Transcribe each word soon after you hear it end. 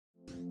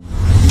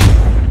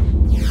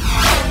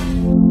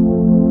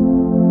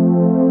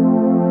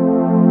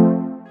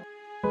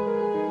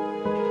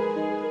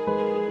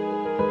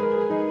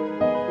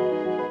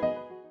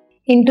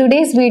In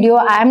today's video,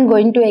 I am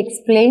going to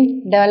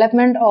explain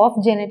development of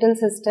genital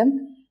system,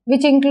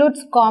 which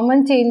includes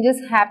common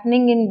changes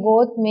happening in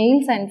both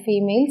males and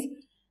females,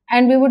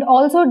 and we would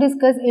also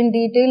discuss in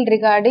detail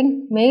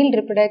regarding male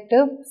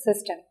reproductive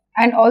system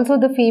and also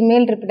the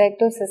female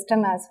reproductive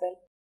system as well.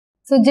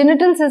 So,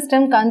 genital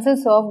system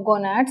consists of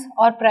gonads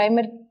or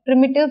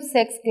primitive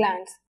sex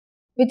glands,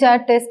 which are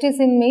testes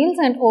in males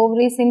and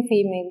ovaries in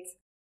females.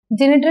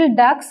 Genital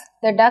ducts,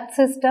 the duct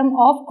system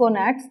of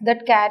gonads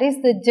that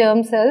carries the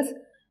germ cells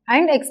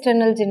and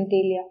external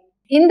genitalia.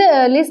 In the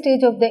early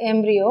stage of the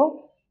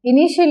embryo,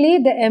 initially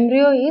the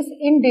embryo is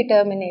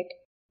indeterminate.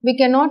 We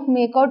cannot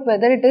make out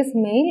whether it is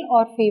male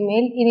or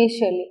female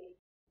initially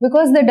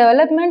because the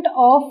development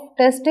of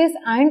testes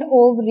and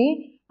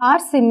ovary are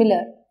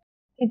similar.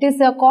 It is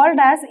called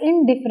as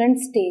indifferent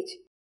stage,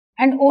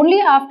 and only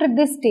after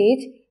this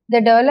stage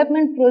the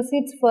development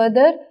proceeds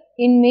further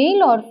in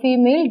male or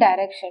female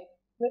direction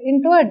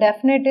into a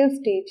definitive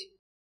stage.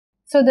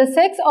 So, the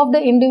sex of the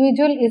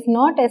individual is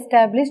not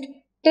established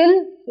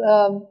till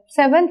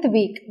 7th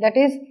week, that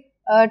is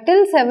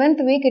till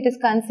 7th week it is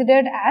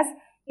considered as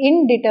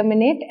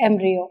indeterminate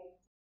embryo,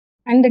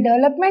 and the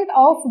development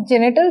of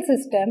genital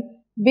system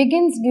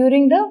begins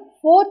during the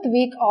 4th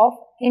week of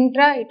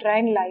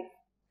intrauterine life.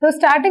 So,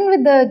 starting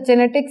with the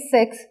genetic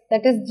sex,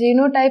 that is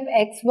genotype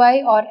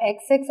XY or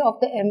XX of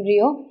the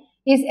embryo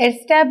is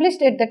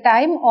established at the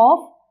time of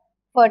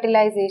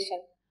fertilization.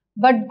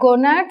 But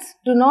gonads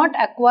do not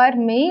acquire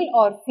male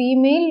or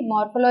female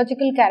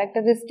morphological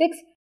characteristics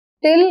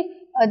till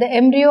the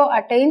embryo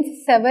attains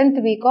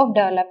 7th week of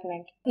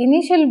development.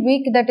 Initial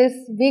week, that is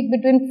week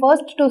between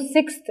 1st to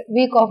 6th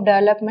week of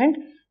development,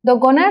 the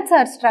gonads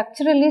are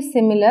structurally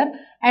similar,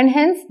 and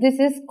hence this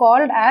is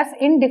called as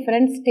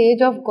indifferent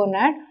stage of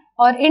gonad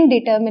or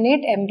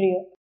indeterminate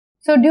embryo.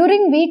 So,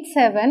 during week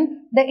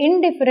 7, the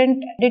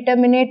indifferent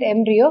determinate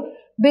embryo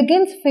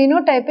begins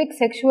phenotypic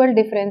sexual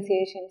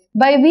differentiations.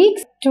 By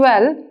week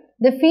 12,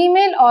 the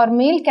female or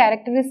male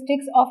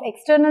characteristics of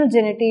external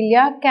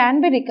genitalia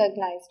can be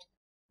recognized.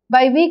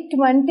 By week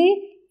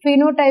 20,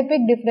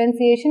 phenotypic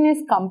differentiation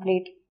is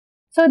complete.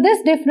 So,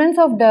 this difference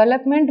of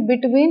development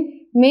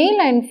between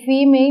male and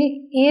female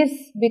is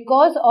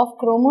because of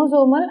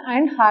chromosomal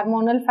and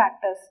hormonal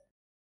factors.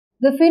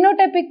 The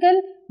phenotypical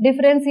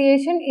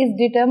differentiation is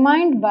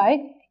determined by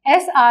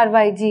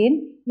SRY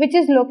gene, which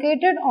is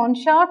located on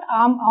short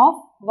arm of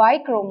Y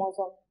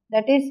chromosome,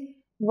 that is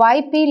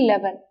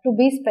YP11 to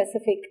be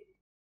specific.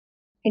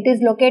 It is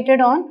located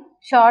on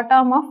short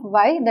arm of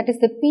Y, that is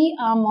the P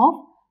arm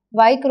of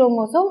Y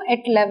chromosome at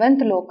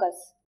 11th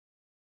locus.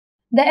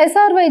 The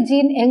SRY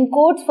gene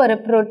encodes for a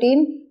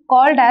protein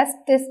called as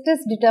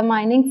testis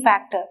determining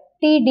factor,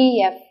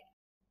 TDF.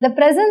 The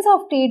presence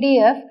of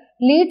TDF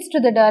leads to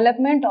the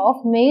development of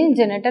male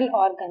genital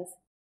organs.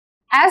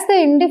 As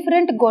the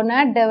indifferent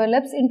gonad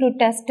develops into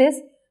testis,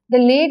 the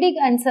Leydig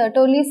and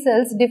Sertoli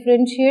cells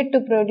differentiate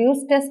to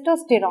produce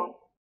testosterone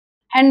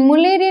and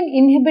Müllerian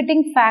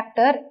inhibiting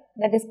factor,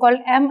 that is called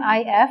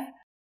MIF.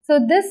 So,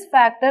 this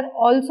factor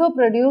also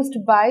produced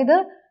by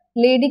the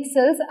Leydig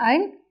cells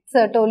and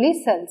Sertoli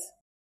cells.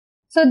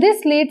 So,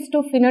 this leads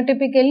to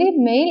phenotypically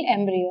male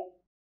embryo.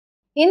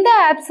 In the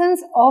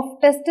absence of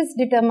testis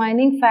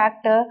determining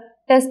factor,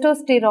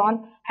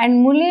 testosterone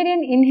and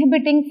Müllerian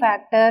inhibiting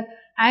factor,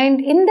 and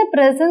in the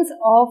presence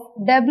of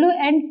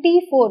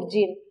WNT4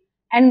 gene,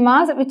 and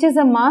which is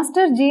a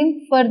master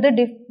gene for the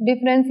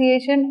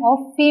differentiation of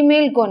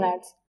female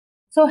gonads.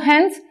 So,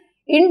 hence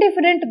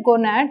indifferent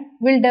gonad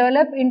will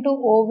develop into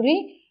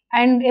ovary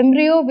and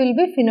embryo will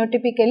be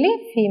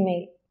phenotypically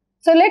female.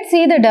 So, let's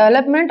see the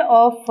development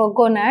of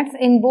gonads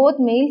in both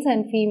males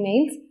and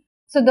females.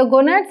 So, the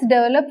gonads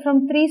develop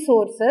from three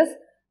sources: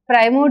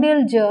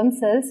 primordial germ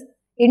cells,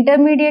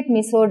 intermediate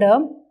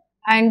mesoderm,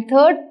 and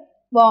third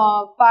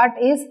part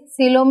is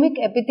coelomic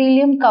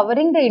epithelium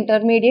covering the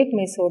intermediate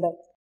mesoderm.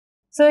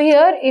 So,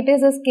 here it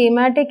is a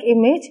schematic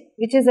image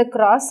which is a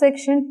cross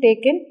section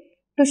taken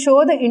to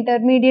show the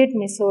intermediate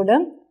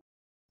mesoderm.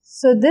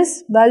 So,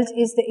 this bulge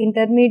is the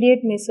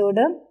intermediate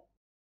mesoderm.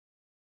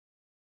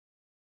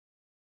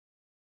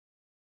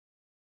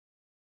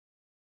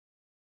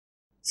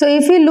 So,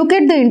 if we look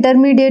at the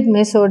intermediate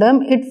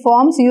mesoderm, it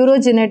forms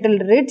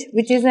urogenital ridge,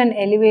 which is an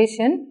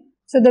elevation.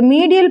 So, the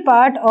medial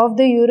part of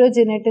the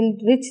urogenital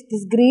ridge,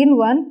 this green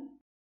one,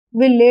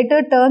 will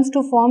later turns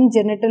to form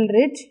genital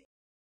ridge.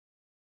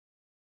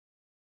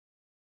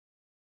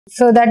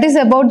 So, that is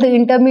about the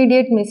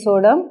intermediate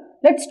mesoderm.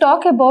 Let's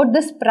talk about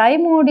this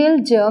primordial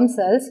germ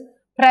cells.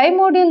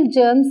 Primordial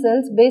germ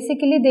cells,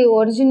 basically they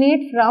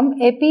originate from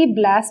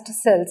epiblast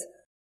cells.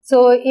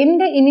 So, in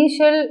the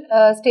initial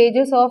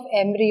stages of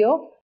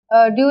embryo,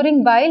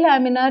 during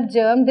bilaminar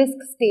germ disc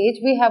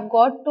stage, we have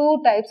got two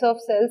types of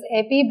cells,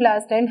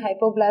 epiblast and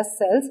hypoblast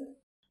cells,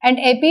 and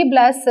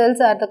epiblast cells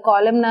are the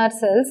columnar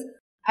cells,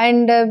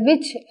 and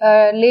which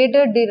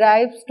later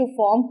derives to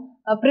form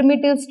a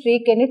primitive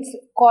streak in its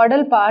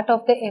caudal part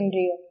of the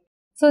embryo.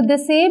 So, the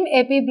same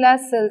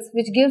epiblast cells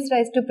which gives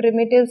rise to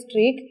primitive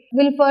streak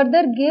will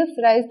further give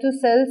rise to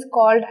cells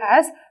called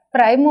as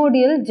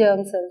primordial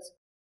germ cells.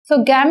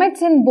 So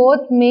gametes in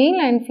both male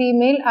and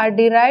female are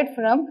derived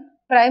from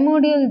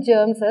primordial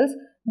germ cells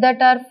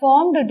that are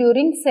formed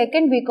during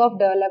second week of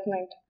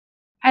development.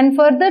 And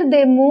further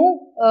they move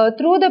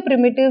through the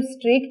primitive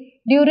streak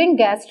during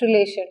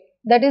gastrulation,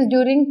 that is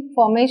during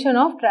formation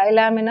of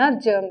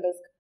trilaminar germ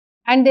disc,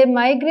 and they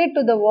migrate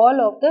to the wall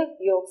of the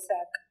yolk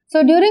sac.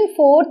 So during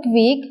fourth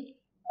week,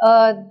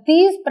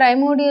 these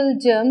primordial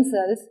germ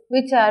cells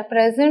which are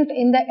present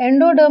in the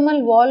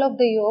endodermal wall of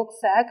the yolk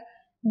sac,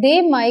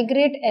 they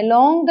migrate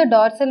along the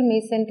dorsal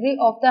mesentery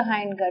of the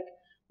hindgut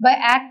by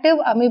active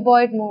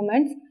amoeboid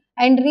movements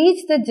and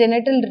reach the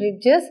genital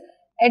ridges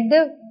at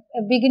the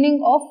beginning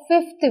of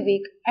fifth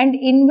week and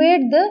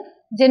invade the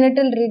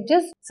genital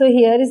ridges. So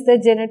here is the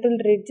genital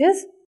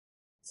ridges.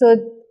 So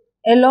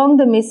along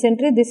the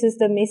mesentery, this is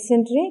the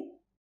mesentery.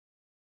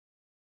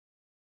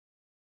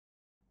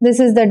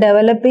 This is the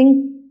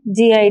developing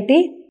GIT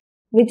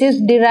which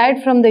is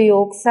derived from the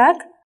yolk sac.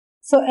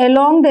 So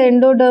along the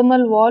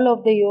endodermal wall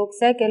of the yolk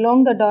sac,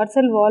 along the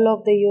dorsal wall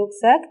of the yolk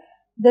sac,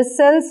 the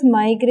cells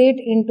migrate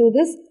into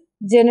this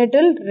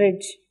genital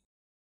ridge.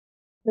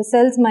 The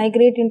cells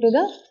migrate into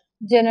the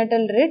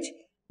genital ridge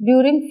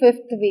during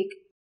fifth week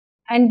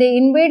and they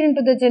invade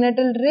into the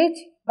genital ridge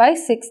by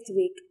sixth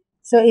week.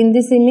 So in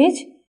this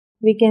image,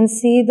 we can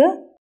see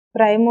the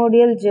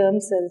primordial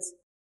germ cells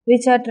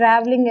which are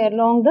traveling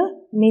along the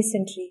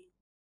mesentery.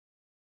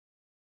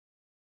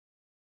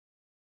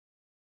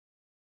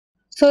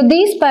 So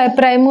these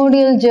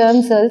primordial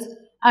germ cells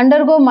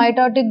undergo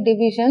mitotic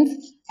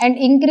divisions and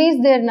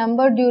increase their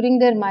number during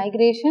their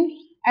migration,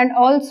 and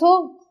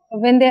also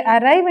when they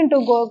arrive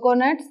into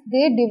gonads,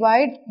 they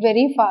divide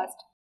very fast.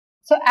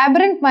 So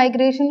aberrant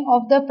migration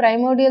of the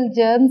primordial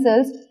germ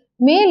cells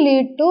may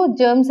lead to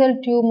germ cell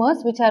tumors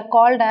which are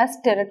called as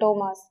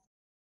teratomas.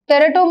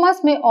 Teratomas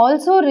may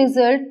also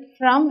result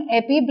from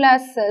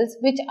epiblast cells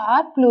which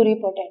are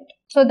pluripotent.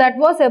 So that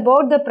was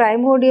about the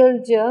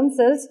primordial germ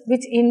cells which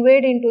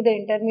invade into the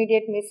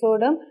intermediate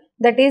mesoderm,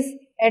 that is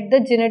at the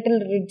genital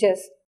ridges.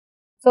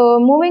 So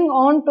moving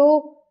on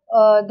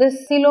to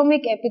this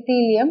coelomic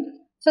epithelium.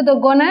 So the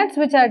gonads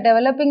which are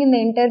developing in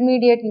the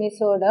intermediate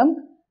mesoderm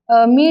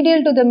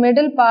medial to the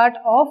middle part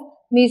of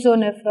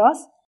mesonephros.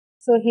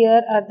 So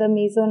here are the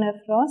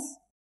mesonephros.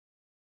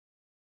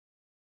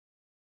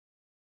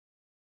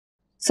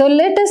 So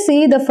let us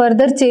see the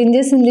further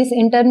changes in this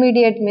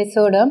intermediate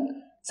mesoderm.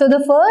 So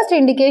the first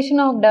indication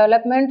of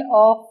development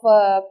of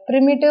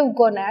primitive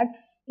gonad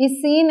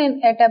is seen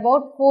at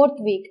about fourth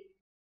week.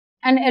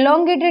 An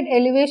elongated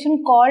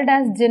elevation called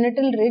as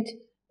genital ridge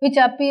which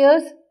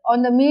appears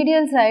on the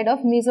medial side of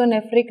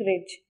mesonephric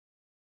ridge.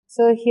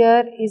 So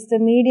here is the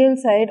medial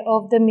side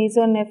of the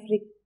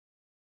mesonephric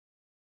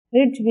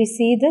ridge, we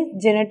see the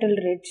genital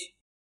ridge.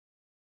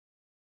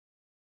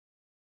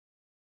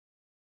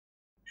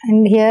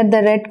 And here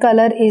the red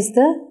color is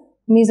the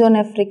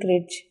mesonephric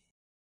ridge.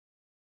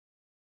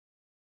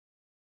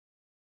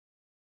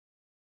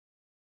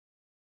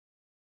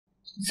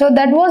 So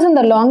that was in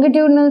the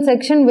longitudinal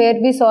section where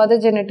we saw the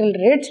genital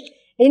ridge.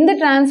 In the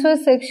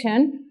transverse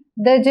section,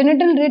 the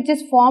genital ridge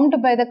is formed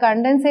by the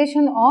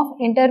condensation of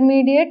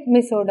intermediate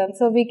mesoderm.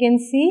 So we can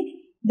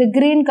see the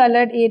green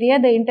colored area,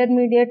 the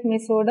intermediate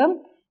mesoderm,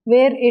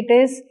 where it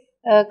is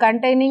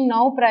containing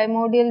now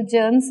primordial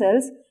germ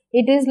cells.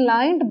 It is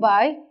lined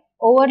by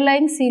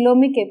overlying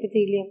coelomic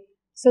epithelium.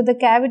 So the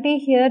cavity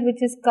here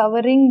which is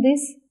covering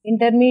this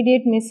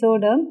intermediate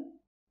mesoderm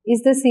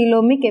is the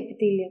coelomic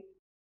epithelium,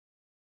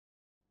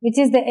 which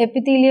is the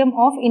epithelium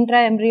of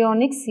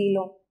intraembryonic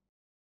coelom.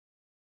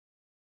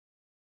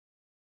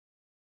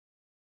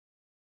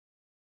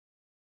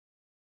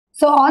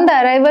 So on the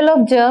arrival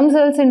of germ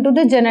cells into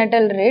the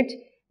genital ridge,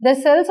 the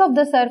cells of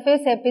the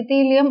surface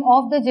epithelium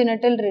of the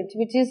genital ridge,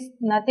 which is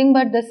nothing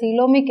but the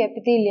coelomic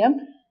epithelium,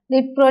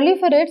 it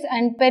proliferates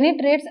and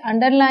penetrates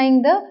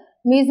underlying the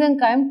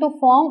mesenchyme to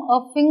form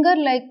a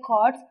finger-like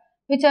cords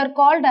which are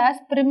called as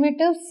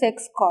primitive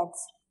sex cords.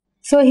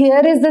 So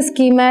here is the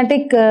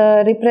schematic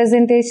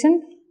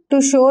representation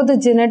to show the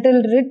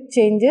genital ridge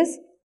changes.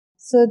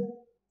 So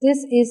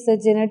this is the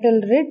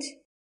genital ridge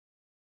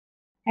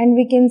and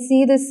we can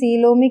see the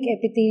coelomic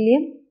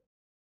epithelium.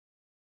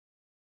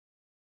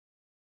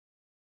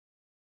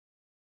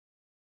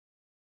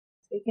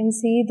 So you can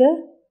see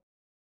the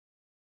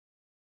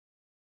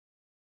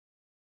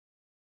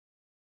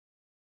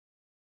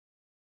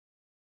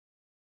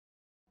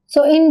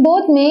So in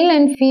both male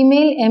and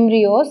female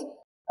embryos,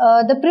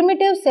 the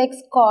primitive sex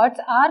cords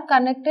are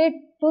connected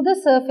to the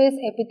surface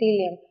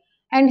epithelium,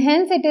 and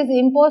hence it is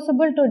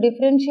impossible to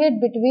differentiate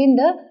between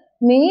the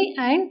male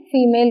and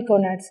female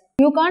gonads.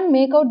 You can't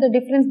make out the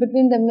difference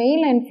between the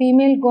male and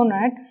female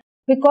gonad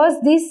because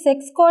these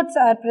sex cords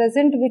are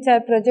present which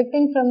are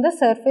projecting from the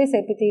surface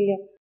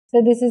epithelium.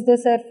 So this is the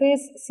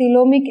surface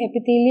coelomic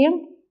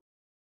epithelium,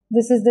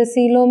 this is the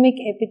coelomic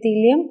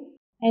epithelium,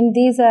 and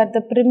these are the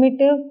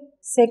primitive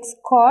sex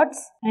cords,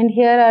 and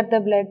here are the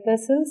blood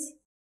vessels.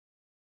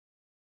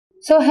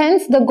 So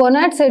hence the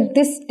gonads at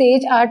this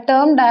stage are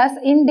termed as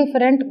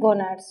indifferent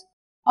gonads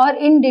or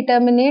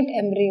indeterminate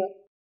embryo.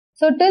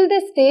 So till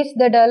this stage,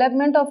 the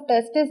development of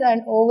testis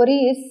and ovary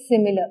is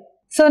similar.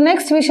 So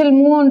next we shall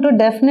move on to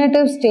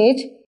definitive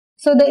stage.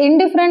 So the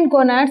indifferent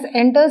gonads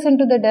enters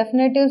into the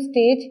definitive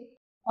stage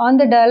on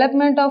the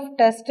development of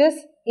testis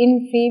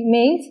in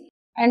females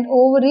and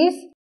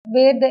ovaries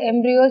where the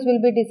embryos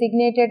will be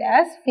designated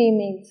as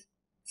females.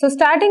 So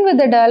starting with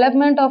the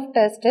development of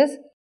testis,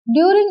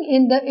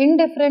 during the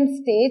indifferent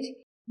stage,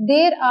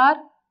 there are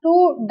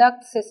two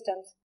duct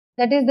systems,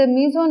 that is the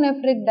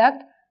mesonephric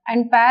duct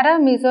and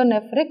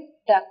paramesonephric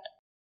duct.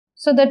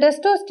 So the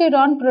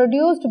testosterone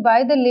produced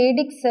by the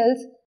Leydig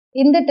cells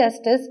in the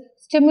testis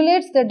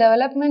stimulates the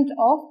development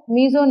of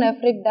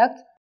mesonephric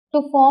ducts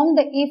to form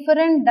the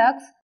efferent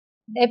ducts,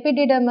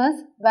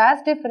 epididymis, vas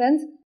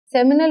deferens,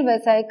 seminal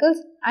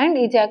vesicles and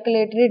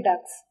ejaculatory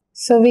ducts.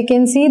 So we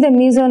can see the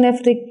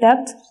mesonephric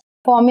ducts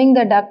forming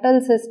the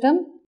ductal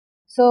system.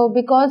 So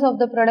because of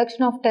the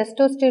production of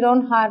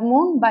testosterone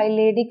hormone by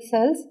Leydig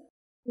cells,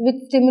 which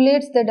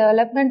stimulates the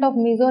development of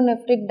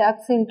mesonephric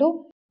ducts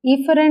into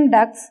efferent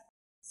ducts.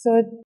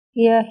 So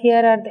here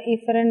are the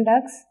efferent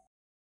ducts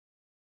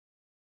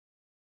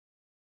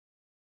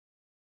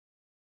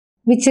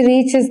which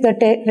reaches the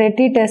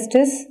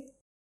retitestis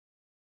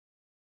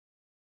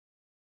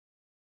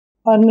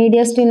or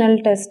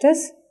mediastinal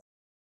testis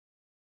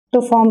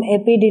to form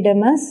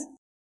epididymis.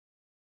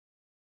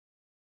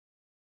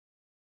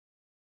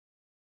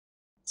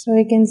 So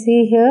we can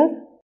see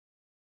here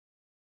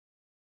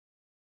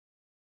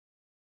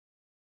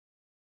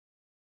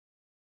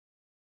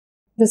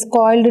this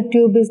coiled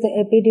tube is the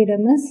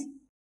epididymis,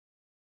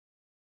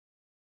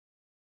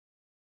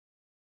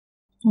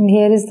 and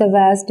here is the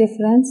vas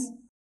deferens,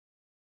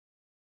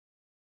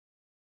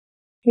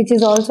 which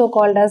is also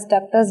called as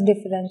ductus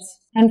deferens,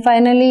 and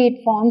finally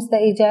it forms the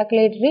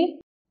ejaculatory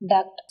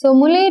duct. So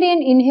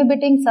Müllerian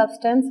inhibiting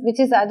substance, which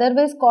is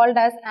otherwise called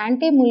as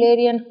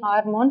Anti-Müllerian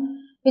hormone,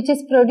 which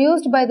is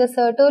produced by the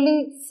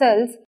Sertoli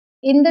cells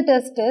in the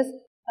testis,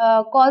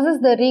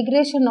 causes the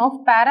regression of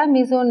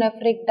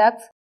paramesonephric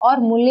ducts or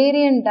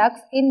Müllerian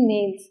ducts in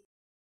males.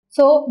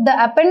 So the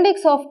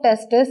appendix of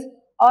testis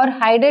or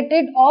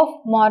hydatid of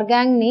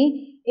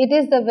Morgagni, it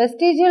is the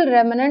vestigial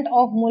remnant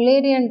of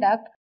Müllerian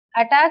duct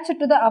attached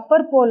to the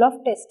upper pole of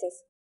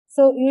testis.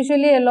 So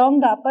usually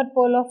along the upper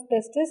pole of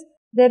testis,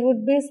 there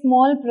would be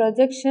small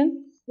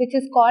projection which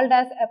is called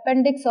as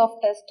appendix of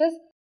testis,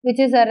 which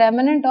is a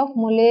remnant of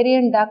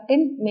Müllerian duct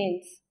in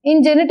males.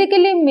 In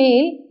genetically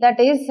male, that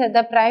is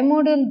the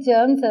primordial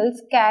germ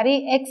cells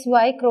carry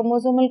XY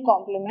chromosomal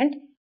complement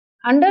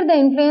under the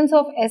influence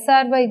of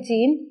SRY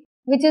gene,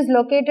 which is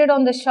located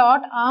on the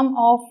short arm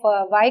of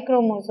Y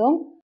chromosome,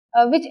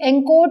 which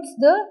encodes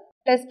the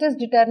testis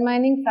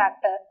determining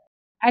factor.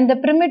 And the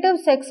primitive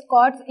sex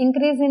cords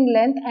increase in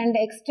length and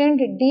extend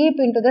deep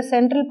into the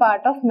central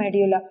part of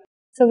medulla.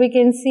 So we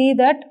can see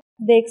that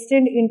they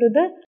extend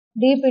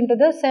deep into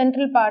the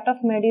central part of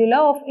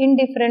medulla of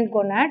indifferent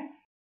gonad,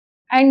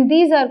 and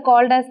these are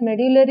called as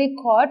medullary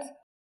cords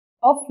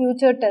of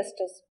future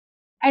testis.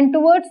 And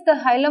towards the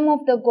hilum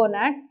of the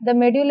gonad, the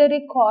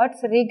medullary cords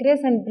regress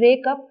and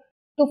break up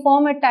to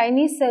form a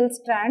tiny cell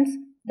strands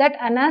that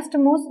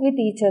anastomose with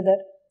each other.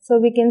 So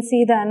we can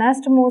see the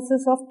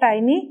anastomosis of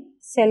tiny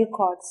cell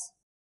cords.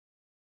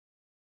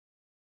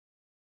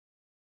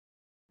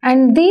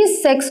 And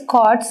these sex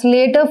cords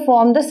later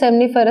form the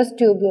seminiferous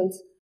tubules.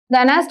 The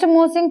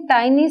anastomosing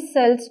tiny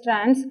cell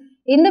strands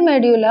in the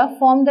medulla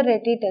form the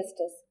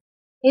retitestis.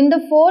 In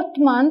the 4th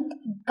month,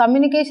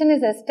 communication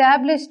is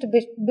established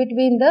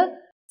between the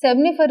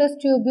seminiferous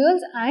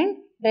tubules and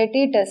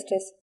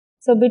retitestis.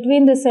 So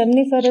between the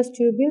seminiferous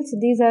tubules,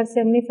 these are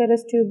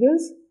seminiferous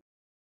tubules,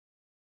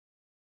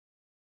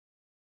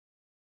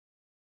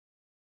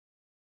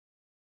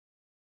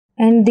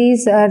 and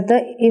these are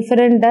the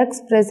efferent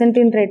ducts present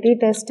in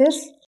retitestis.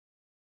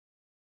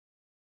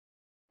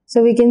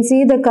 So we can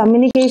see the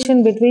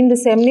communication between the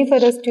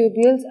seminiferous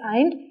tubules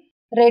and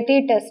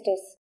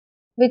retitestis,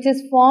 which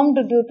is formed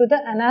due to the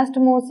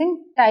anastomosing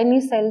tiny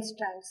cell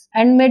strands.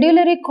 And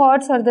medullary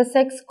cords or the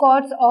sex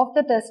cords of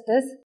the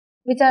testis,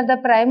 which are the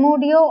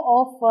primordia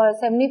of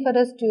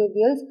seminiferous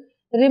tubules,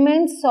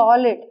 remain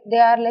solid. They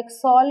are like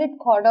solid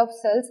cord of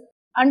cells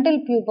until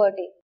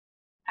puberty.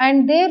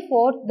 And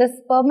therefore, the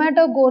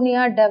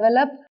spermatogonia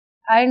develop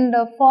and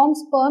form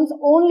sperms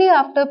only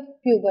after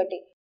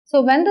puberty.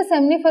 So when the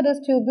seminiferous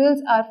tubules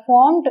are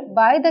formed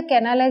by the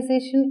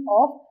canalization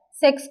of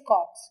sex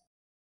cords.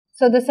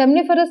 So the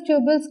seminiferous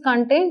tubules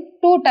contain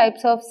two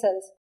types of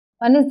cells.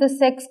 One is the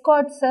sex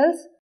cord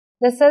cells,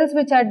 the cells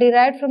which are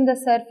derived from the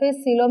surface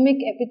coelomic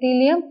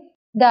epithelium.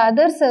 The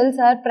other cells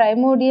are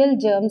primordial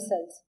germ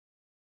cells.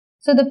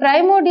 So the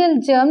primordial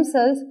germ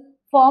cells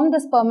form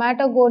the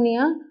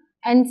spermatogonia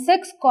and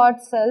sex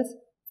cord cells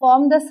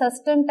form the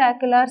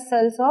sustentacular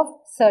cells of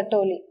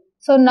Sertoli.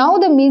 So now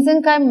the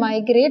mesenchyme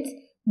migrates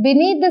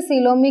beneath the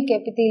coelomic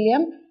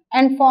epithelium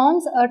and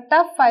forms a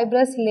tough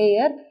fibrous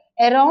layer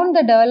around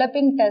the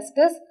developing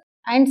testis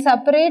and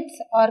separates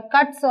or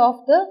cuts off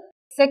the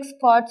sex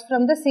cords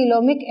from the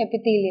coelomic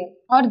epithelium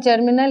or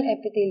germinal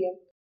epithelium.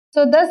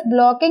 so thus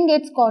blocking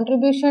its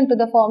contribution to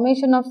the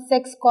formation of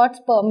sex cords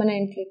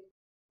permanently.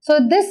 So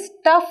this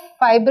tough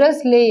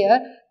fibrous layer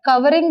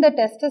covering the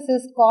testis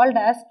is called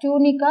as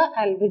tunica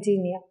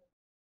albuginea.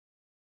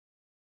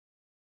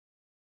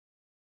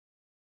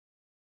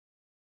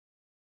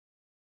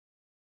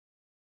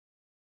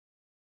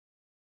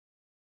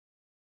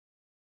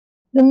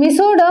 The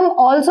mesoderm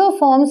also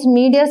forms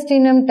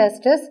mediastinum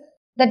testis,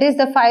 that is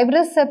the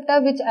fibrous septa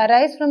which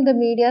arise from the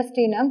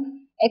mediastinum,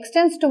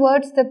 extends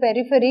towards the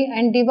periphery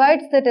and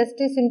divides the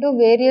testis into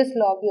various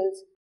lobules.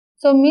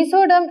 So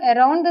mesoderm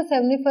around the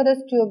seminiferous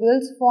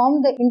tubules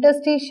form the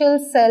interstitial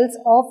cells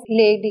of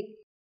Leydig.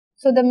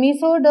 So the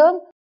mesoderm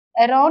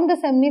around the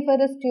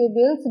seminiferous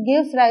tubules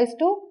gives rise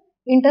to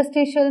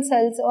interstitial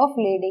cells of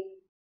Leydig.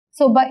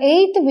 So by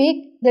 8th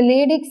week, the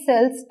Leydig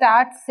cells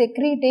start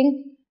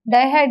secreting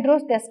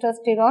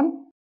dihydrotestosterone.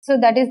 So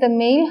that is the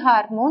male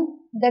hormone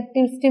that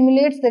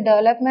stimulates the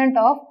development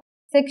of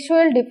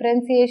sexual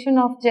differentiation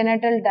of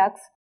genital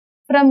ducts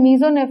from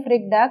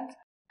mesonephric ducts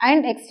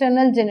and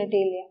external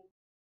genitalia.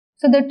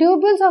 So the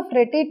tubules of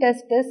reti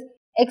testis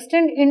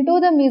extend into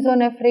the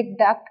mesonephric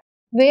duct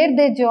where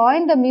they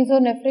join the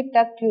mesonephric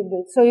duct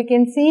tubules. So you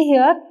can see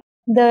here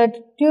the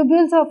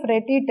tubules of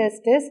reti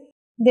testis,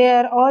 they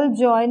are all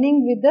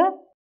joining with the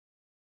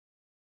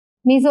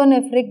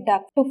mesonephric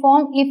duct to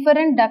form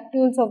efferent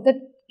ductules of the,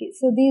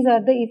 so these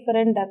are the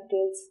efferent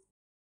ductules.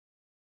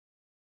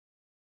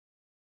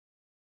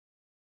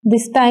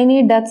 These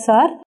tiny ducts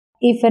are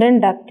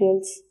efferent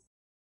ductules.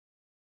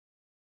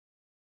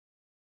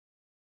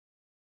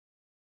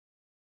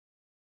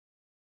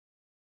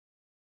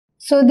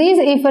 So these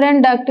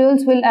efferent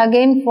ductules will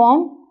again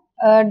form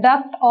a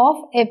duct of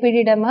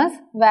epididymis,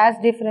 vas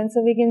deferens.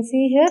 So we can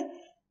see here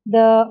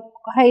the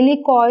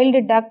highly coiled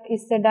duct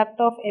is the duct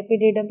of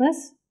epididymis.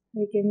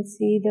 We can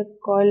see the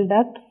coiled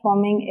duct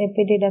forming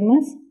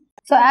epididymis.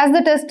 So as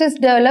the testes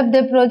develop,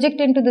 they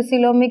project into the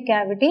coelomic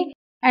cavity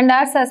and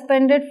are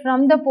suspended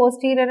from the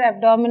posterior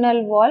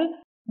abdominal wall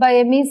by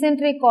a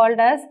mesentery called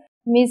as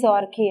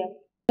mesorrhagia.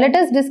 Let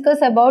us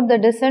discuss about the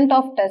descent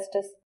of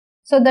testis.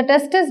 So the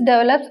testis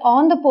develops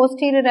on the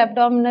posterior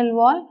abdominal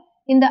wall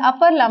in the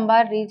upper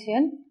lumbar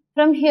region.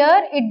 From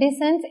here it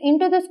descends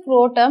into the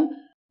scrotum,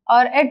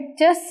 or it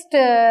just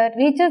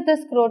reaches the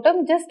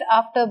scrotum just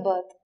after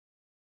birth.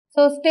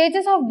 So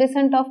stages of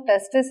descent of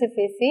testis, if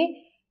we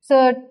see,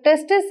 so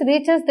testis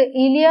reaches the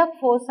iliac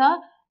fossa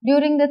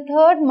during the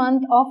 3rd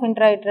month of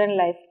intrauterine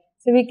life.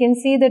 So we can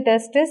see the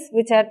testis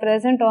which are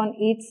present on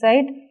each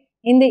side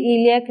in the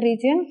iliac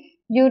region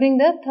during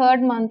the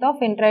 3rd month of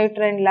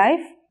intrauterine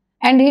life,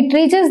 and it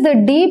reaches the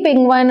deep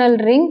inguinal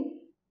ring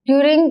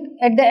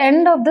at the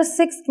end of the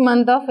 6th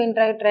month of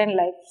intrauterine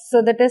life.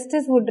 So the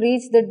testis would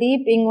reach the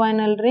deep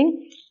inguinal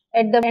ring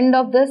at the end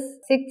of the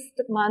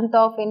 6th month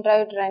of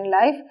intrauterine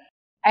life,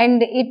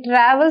 and it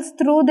travels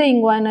through the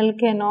inguinal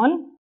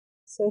canal.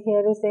 So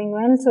here is the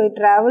inguinal. So it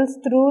travels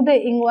through the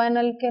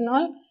inguinal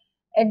canal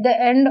at the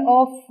end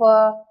of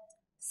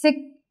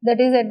at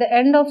the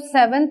end of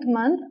 7th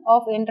month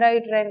of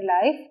intrauterine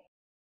life,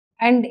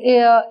 and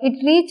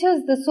it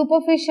reaches the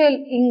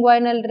superficial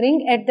inguinal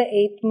ring at the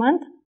 8th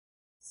month.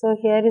 So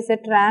here is a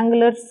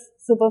triangular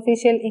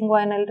superficial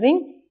inguinal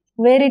ring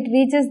where it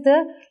reaches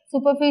the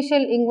superficial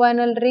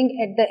inguinal ring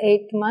at the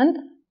 8th month,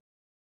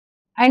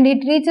 and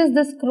it reaches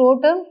the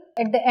scrotum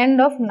at the end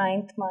of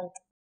 9th month.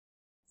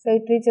 So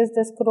it reaches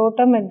the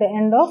scrotum at the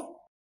end of.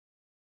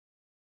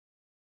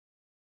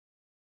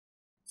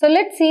 So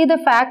let's see the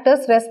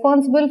factors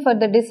responsible for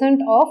the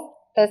descent of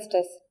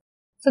testis.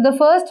 So the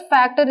first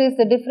factor is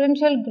the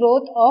differential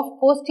growth of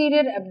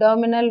posterior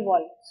abdominal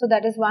wall. So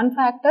that is one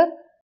factor.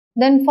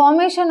 Then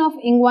formation of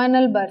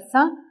inguinal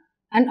bursa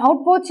and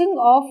outpoaching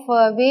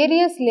of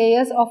various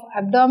layers of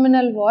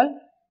abdominal wall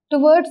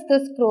towards the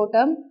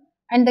scrotum,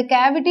 and the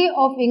cavity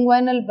of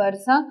inguinal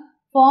bursa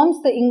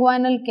forms the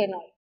inguinal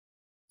canal.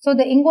 So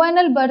the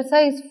inguinal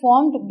bursa is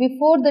formed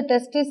before the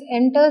testis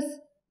enters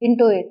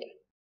into it.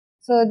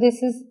 So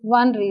this is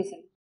one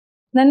reason.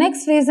 The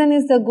next reason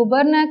is the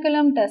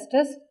gubernaculum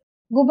testis.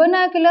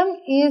 Gubernaculum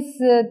is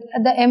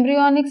the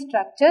embryonic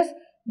structures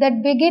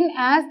that begin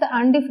as the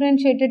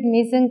undifferentiated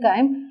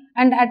mesenchyme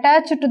and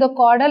attach to the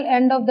caudal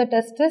end of the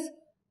testis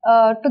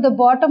to the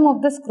bottom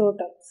of the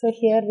scrotum. So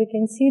here we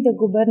can see the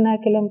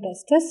gubernaculum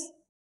testis.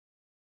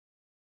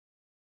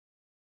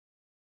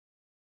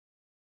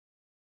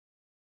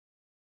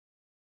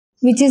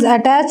 Which is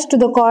attached to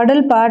the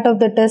caudal part of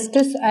the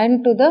testis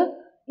and to the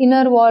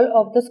inner wall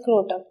of the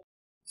scrotum.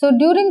 So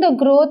during the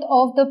growth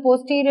of the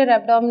posterior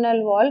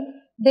abdominal wall,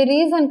 there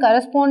is a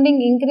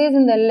corresponding increase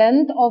in the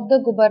length of the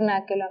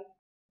gubernaculum.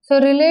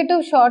 So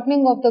relative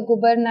shortening of the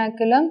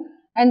gubernaculum,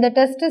 and the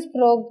testis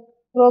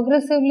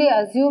progressively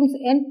assumes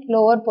a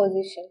lower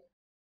position.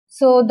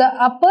 So the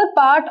upper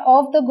part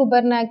of the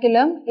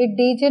gubernaculum, it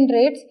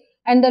degenerates,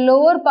 and the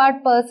lower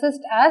part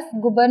persists as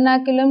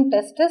gubernaculum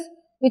testis,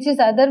 which is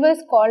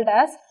otherwise called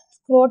as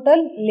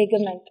scrotal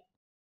ligament.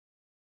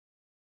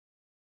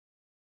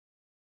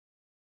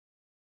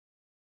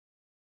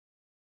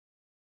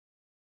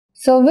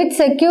 So which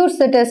secures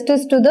the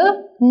testis to the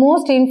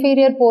most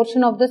inferior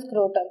portion of the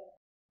scrotum.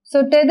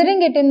 So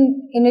tethering it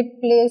in its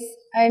place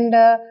and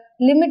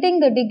limiting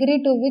the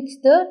degree to which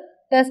the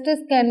testis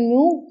can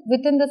move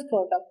within the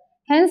scrotum.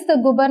 Hence the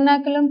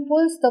gubernaculum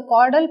pulls the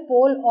caudal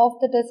pole of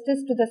the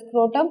testis to the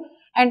scrotum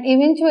and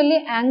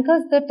eventually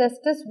anchors the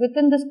testis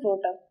within the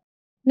scrotum.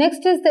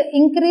 Next is the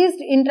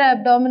increased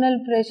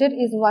intra-abdominal pressure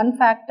is one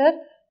factor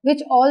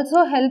which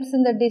also helps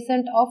in the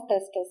descent of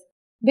testis,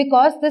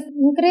 because this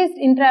increased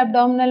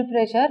intra-abdominal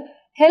pressure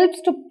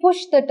helps to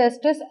push the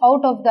testis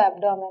out of the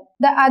abdomen.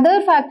 The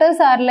other factors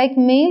are like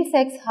male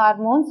sex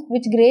hormones,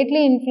 which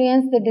greatly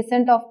influence the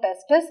descent of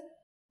testis.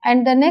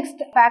 And the next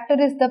factor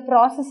is the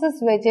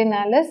processus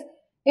vaginalis.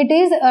 It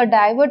is a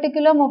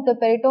diverticulum of the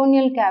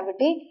peritoneal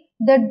cavity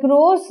that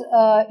grows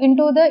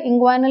into the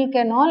inguinal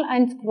canal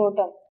and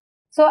scrotum.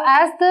 So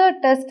as the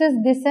testis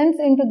descends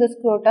into the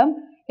scrotum,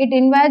 it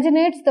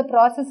invaginates the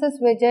processus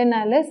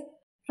vaginalis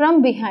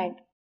from behind.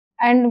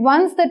 And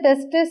once the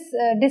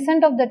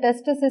descent of the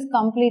testis is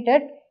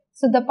completed,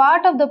 so the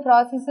part of the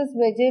processus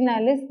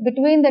vaginalis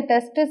between the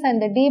testis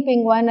and the deep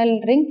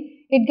inguinal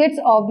ring, it gets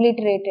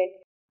obliterated.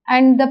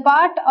 And the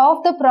part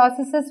of the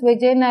processus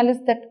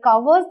vaginalis that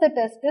covers the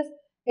testis,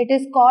 it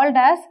is called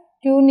as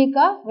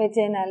tunica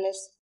vaginalis.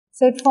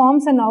 So it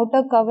forms an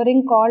outer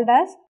covering called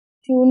as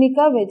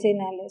tunica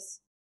vaginalis,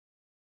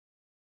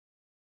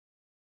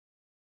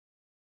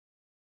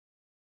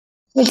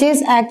 which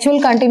is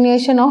actual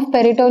continuation of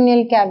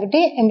peritoneal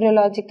cavity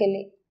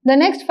embryologically. The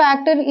next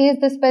factor is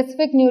the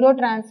specific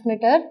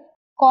neurotransmitter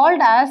called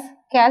as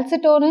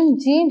calcitonin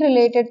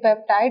gene-related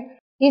peptide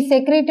is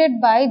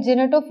secreted by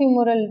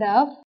genitofemoral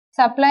nerve,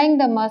 supplying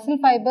the muscle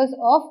fibers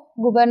of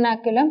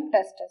gubernaculum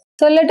testis.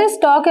 So let us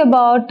talk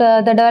about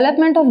the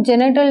development of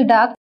genital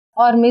ducts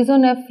or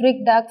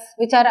mesonephric ducts,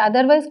 which are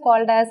otherwise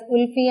called as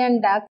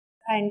Wolffian ducts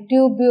and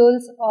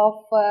tubules of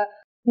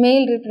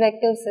male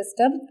reproductive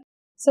system.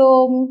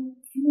 So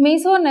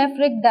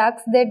mesonephric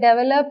ducts, they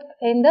develop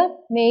in the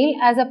male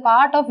as a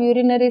part of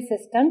urinary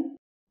system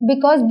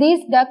because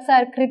these ducts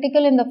are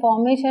critical in the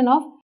formation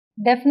of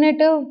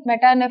definitive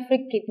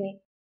metanephric kidney.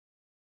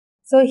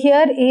 So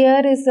here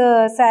is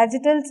a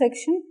sagittal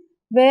section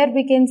where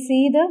we can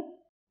see the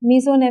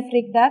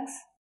mesonephric ducts.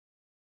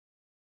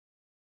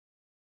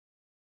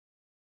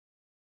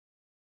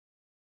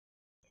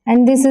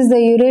 And this is the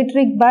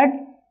ureteric bud,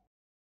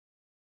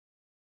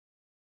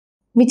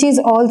 which is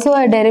also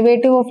a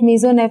derivative of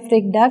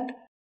mesonephric duct.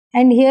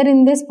 And here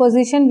in this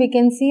position we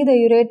can see the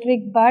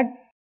ureteric bud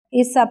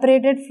is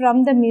separated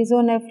from the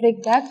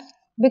mesonephric duct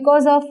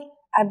because of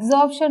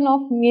absorption of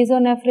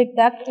mesonephric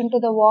duct into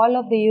the wall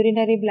of the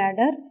urinary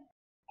bladder.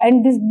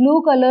 And this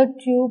blue colored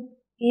tube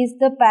is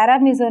the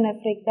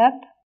paramesonephric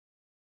duct.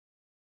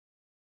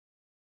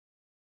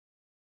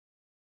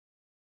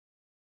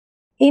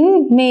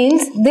 In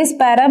males, this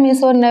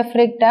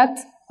paramesonephric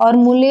ducts or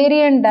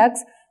Müllerian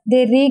ducts,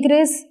 they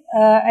regress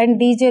and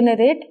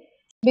degenerate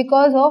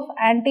because of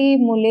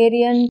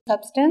anti-Müllerian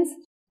substance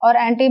or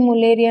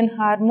anti-Müllerian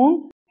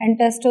hormone and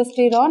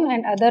testosterone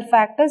and other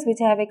factors which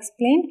I have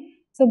explained.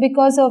 So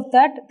because of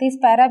that, these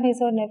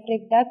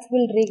paramesonephric ducts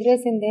will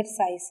regress in their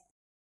size.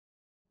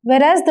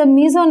 Whereas the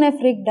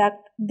mesonephric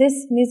duct,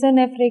 this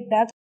mesonephric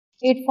duct,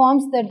 it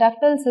forms the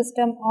ductal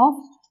system of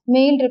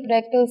male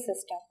reproductive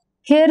system.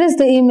 Here is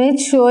the image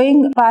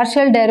showing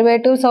partial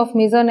derivatives of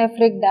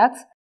mesonephric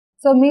ducts.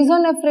 So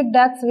mesonephric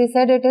ducts, we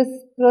said it is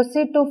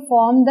proceed to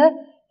form the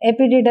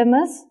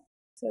epididymis.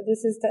 So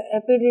this is the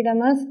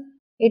epididymis.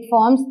 It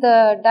forms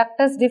the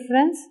ductus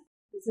deferens.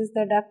 This is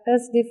the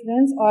ductus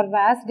deferens or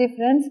vas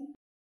deferens,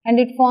 and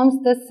it forms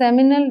the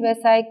seminal,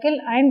 vesicle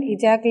and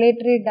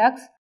ejaculatory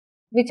ducts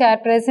which are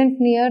present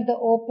near the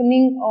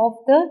opening of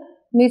the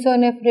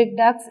mesonephric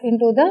ducts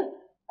into the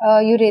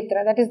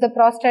urethra, that is the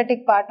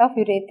prostatic part of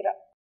urethra.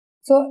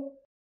 So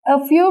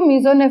a few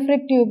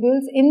mesonephric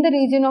tubules in the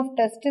region of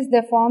testis,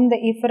 they form the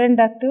efferent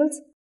ductules.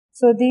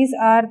 So these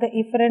are the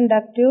efferent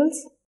ductules.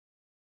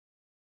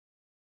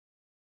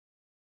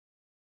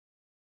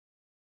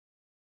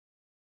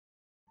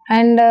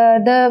 And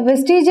the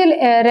vestigial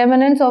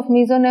remnants of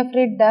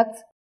mesonephric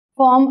ducts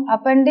form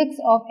appendix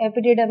of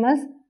epididymis,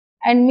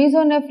 and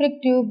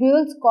mesonephric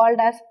tubules called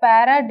as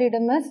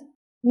paradidymis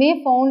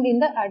may found in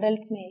the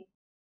adult male.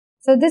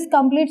 So this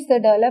completes the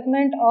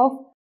development of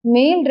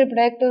male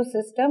reproductive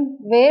system,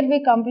 where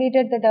we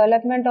completed the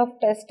development of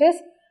testis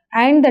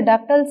and the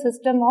ductal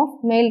system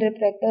of male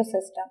reproductive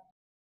system.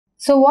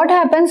 So what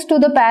happens to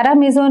the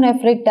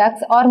paramesonephric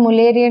ducts or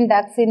Müllerian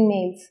ducts in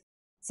males?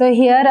 So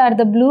here are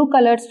the blue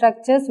colored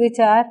structures which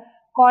are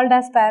called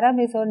as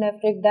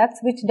paramesonephric ducts,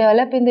 which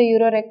develop in the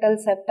urorectal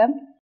septum.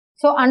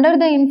 So under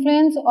the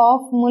influence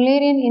of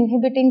Müllerian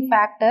inhibiting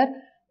factor,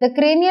 the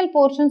cranial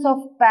portions of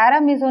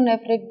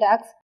paramesonephric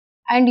ducts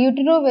and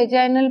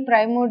uterovaginal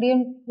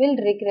primordium will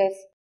regress.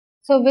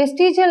 So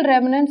vestigial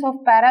remnants of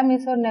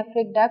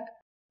paramesonephric duct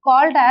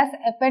called as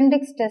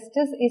appendix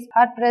testis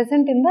are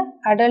present in the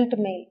adult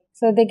male.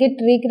 So they get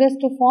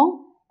regressed to form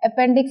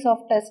appendix of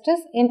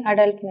testis in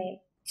adult male.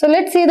 So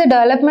let's see the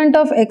development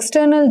of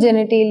external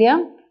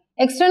genitalia.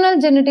 External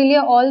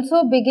genitalia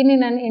also begin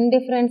in an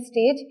indifferent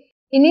stage.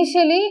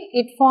 Initially,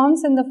 it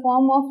forms in the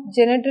form of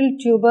genital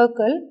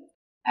tubercle,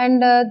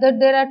 and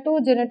there are two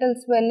genital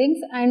swellings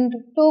and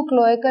two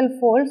cloacal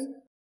folds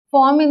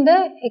form in the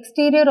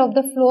exterior of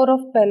the floor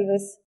of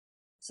pelvis.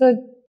 So,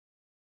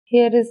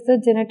 here is the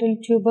genital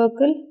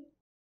tubercle.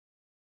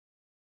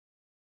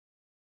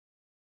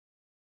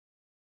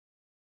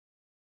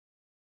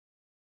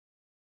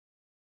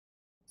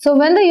 So,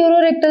 when the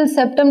urorectal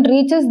septum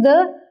reaches the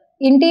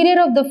interior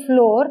of the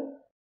floor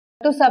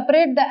to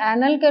separate the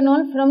anal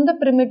canal from the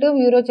primitive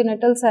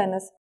urogenital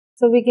sinus.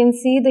 So, we can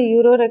see the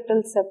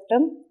urorectal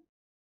septum.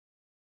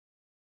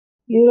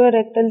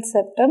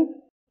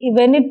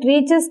 When it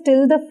reaches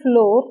till the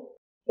floor,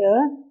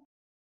 here,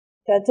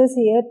 touches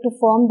here to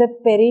form the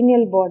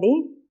perineal body.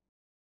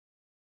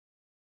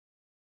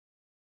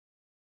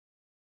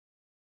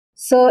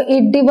 So,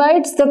 it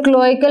divides the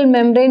cloacal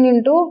membrane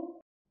into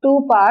two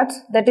parts,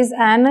 that is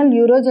anal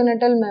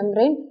urogenital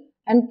membrane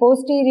and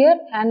posterior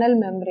anal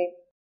membrane.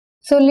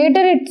 So,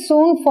 later it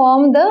soon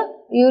formed the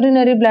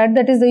urinary bladder,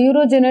 that is the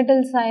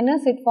urogenital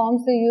sinus, it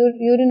forms the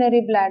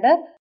urinary bladder,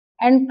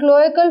 and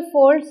cloacal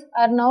folds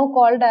are now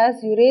called as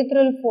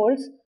urethral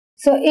folds.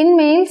 So, in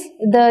males,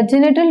 the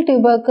genital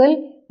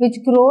tubercle which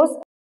grows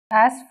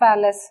as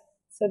phallus.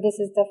 So, this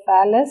is the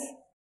phallus.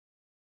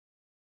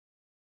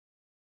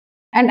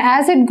 And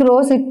as it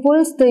grows, it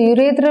pulls the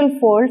urethral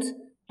folds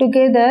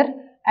together,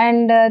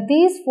 and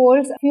these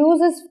folds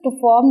fuses to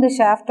form the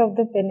shaft of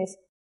the penis.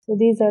 So,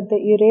 these are the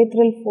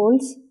urethral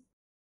folds,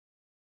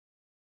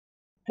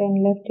 right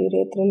and left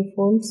urethral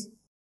folds.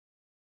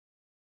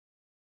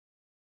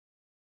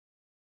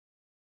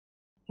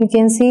 You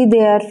can see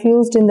they are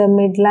fused in the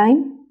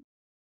midline.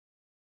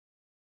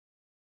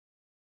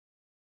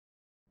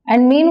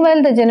 And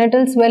meanwhile, the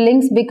genital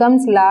swellings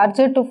becomes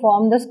larger to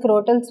form the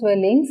scrotal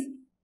swellings.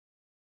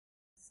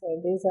 So,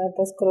 these are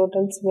the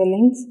scrotal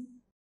swellings.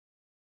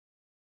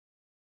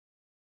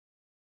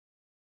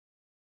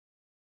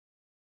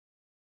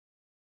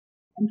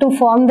 To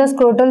form the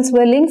scrotal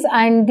swellings,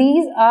 and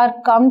these are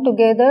come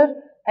together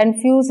and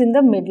fuse in the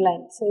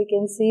midline. So, you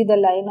can see the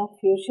line of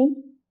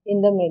fusion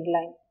in the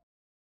midline.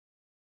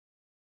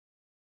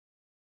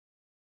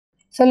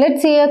 So,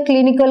 let's see a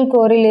clinical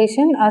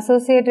correlation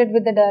associated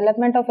with the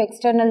development of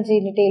external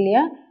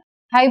genitalia.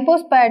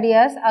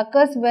 Hypospadias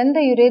occurs when the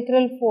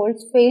urethral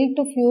folds fail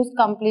to fuse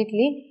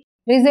completely,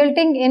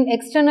 resulting in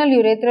external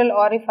urethral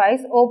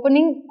orifice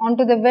opening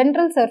onto the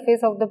ventral surface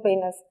of the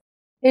penis.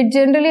 It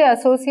generally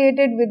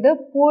associated with the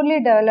poorly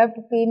developed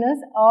penis,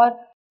 or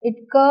it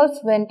curves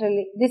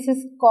ventrally. This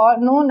is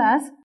known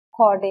as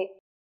chordae.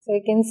 So,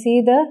 you can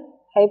see the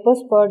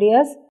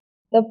hypospadias,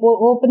 the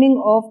opening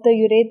of the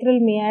urethral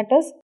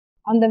meatus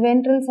on the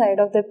ventral side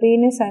of the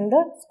penis and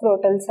the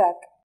scrotal sac.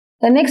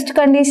 The next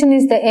condition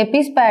is the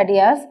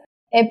epispadias.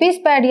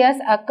 Epispadias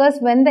occurs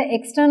when the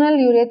external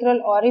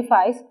urethral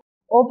orifice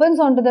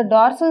opens onto the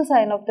dorsal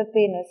side of the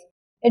penis.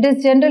 It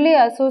is generally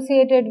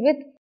associated with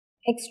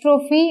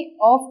extrophy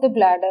of the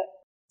bladder.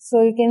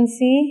 So, you can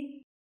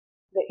see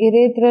the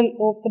urethral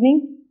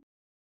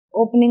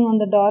opening on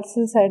the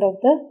dorsal side of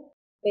the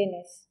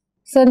penis.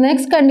 So,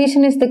 next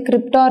condition is the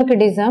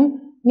cryptorchidism,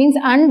 means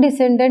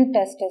undescended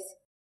testis.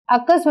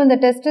 Occurs when the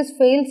testis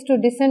fails to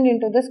descend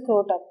into the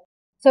scrotum.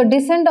 So,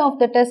 descent of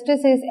the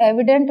testis is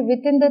evident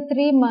within the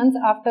 3 months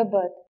after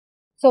birth.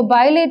 So,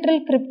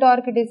 bilateral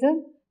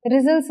cryptorchidism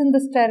results in the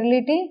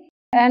sterility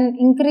and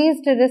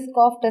increased risk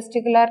of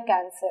testicular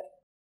cancer.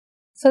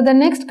 So, the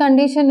next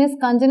condition is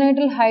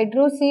congenital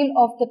hydrocele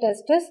of the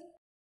testis.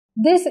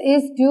 This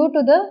is due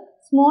to the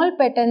small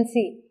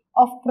patency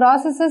of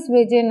processus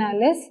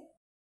vaginalis.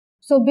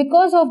 So,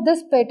 because of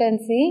this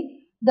patency,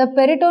 the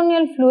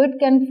peritoneal fluid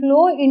can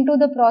flow into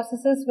the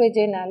processus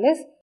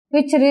vaginalis,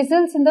 which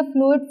results in the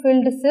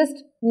fluid-filled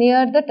cyst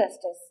near the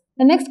testis.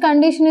 The next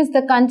condition is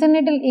the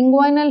congenital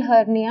inguinal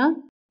hernia.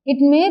 It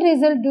may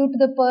result due to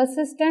the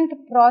persistent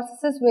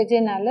processus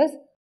vaginalis,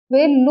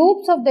 where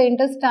loops of the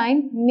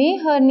intestine may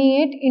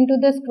herniate into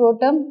the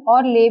scrotum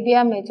or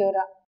labia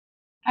majora,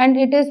 and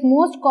it is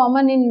most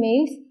common in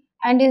males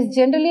and is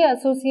generally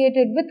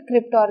associated with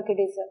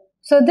cryptorchidism.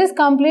 So, this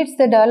completes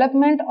the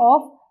development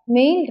of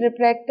male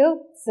reproductive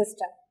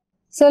system.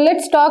 So,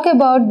 let's talk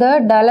about the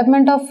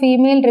development of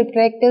female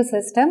reproductive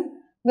system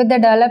with the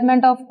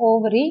development of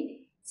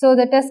ovary. So,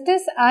 the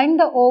testis and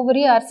the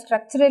ovary are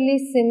structurally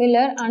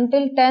similar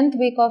until 10th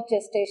week of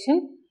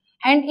gestation,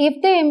 and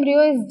if the embryo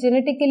is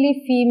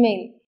genetically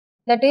female,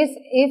 that is,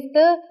 if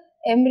the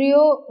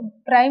embryo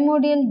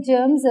primordial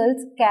germ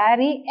cells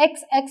carry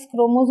XX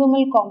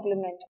chromosomal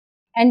complement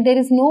and there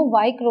is no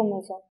Y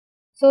chromosome,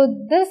 so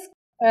this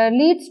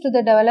leads to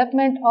the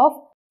development of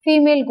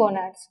female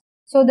gonads.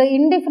 So, the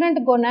indifferent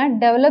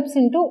gonad develops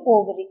into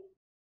ovary.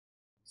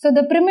 So,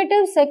 the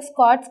primitive sex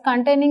cords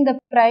containing the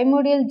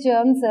primordial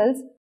germ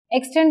cells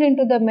extend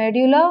into the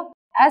medulla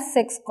as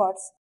sex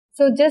cords.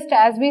 So, just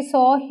as we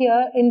saw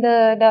here in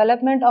the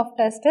development of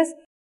testis,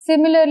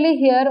 similarly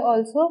here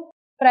also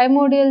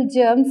primordial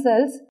germ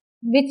cells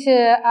which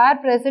are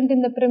present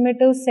in the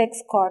primitive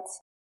sex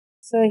cords.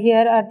 So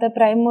here are the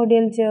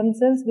primordial germ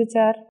cells which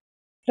are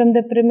from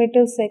the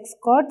primitive sex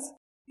cords.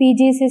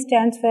 PGC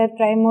stands for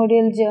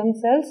primordial germ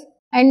cells,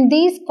 and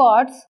these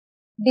cords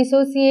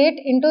dissociate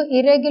into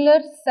irregular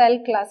cell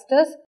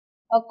clusters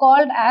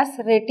called as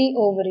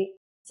reti-ovary.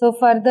 So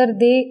further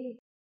they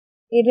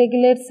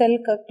irregular cell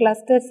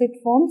clusters it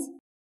forms,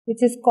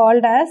 which is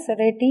called as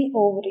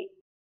reti-ovary.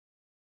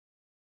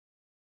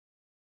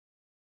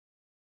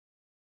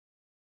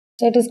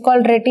 It is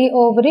called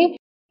reti-ovary,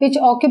 which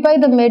occupy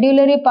the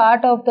medullary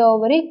part of the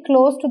ovary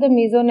close to the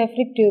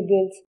mesonephric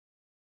tubules.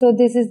 So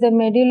this is the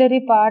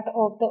medullary part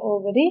of the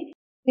ovary,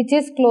 which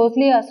is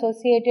closely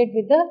associated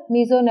with the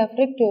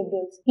mesonephric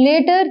tubules.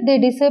 Later they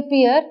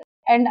disappear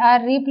and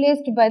are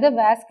replaced by the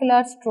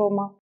vascular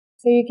stroma.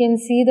 So you can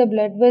see the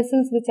blood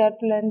vessels which are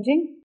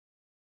plunging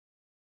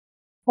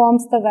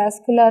forms the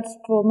vascular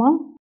stroma.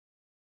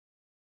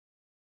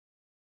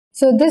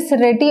 So this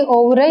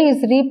reti-ovary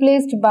is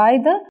replaced by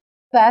the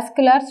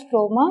vascular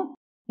stroma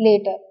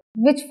later,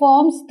 which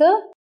forms the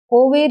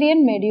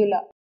ovarian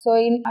medulla. So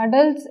in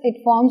adults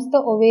it forms the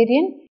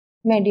ovarian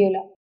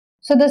medulla.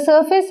 So the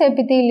surface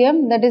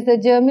epithelium, that is the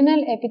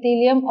germinal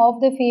epithelium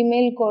of the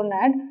female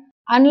gonad,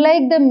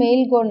 unlike the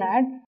male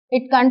gonad,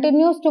 it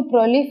continues to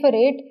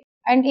proliferate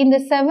and in the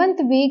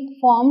 7th week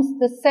forms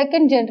the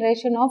second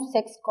generation of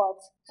sex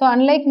cords. So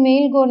unlike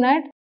male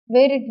gonad,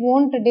 where it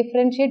won't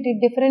differentiate,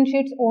 it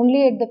differentiates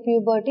only at the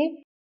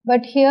puberty.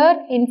 But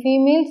here in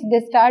females,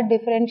 they start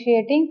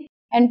differentiating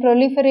and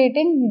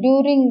proliferating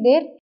during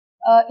their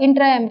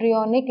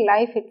intraembryonic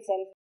life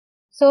itself.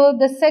 So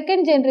the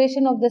second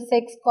generation of the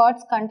sex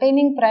cords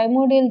containing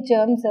primordial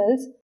germ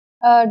cells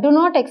do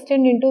not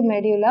extend into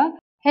medulla,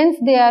 hence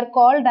they are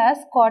called as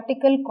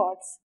cortical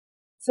cords.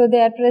 So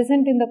they are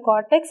present in the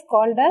cortex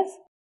called as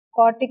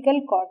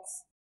cortical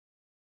cords.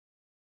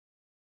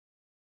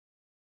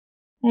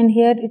 And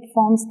here it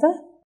forms the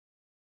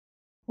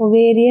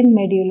ovarian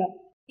medulla.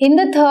 In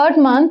the 3rd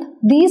month,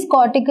 these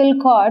cortical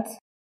cords,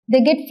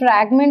 they get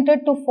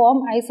fragmented to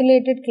form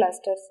isolated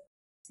clusters.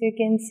 So you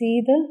can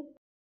see the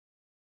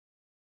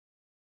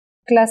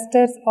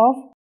clusters of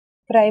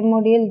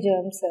primordial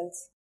germ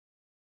cells.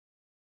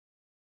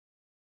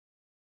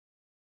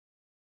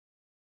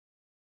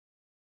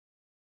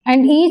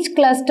 And each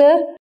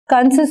cluster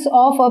consists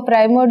of a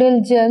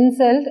primordial germ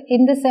cell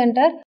in the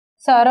center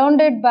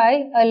surrounded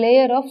by a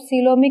layer of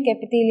coelomic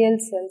epithelial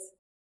cells.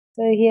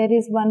 So here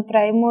is one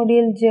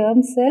primordial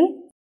germ cell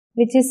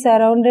which is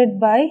surrounded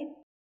by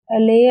a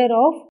layer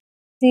of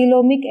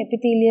coelomic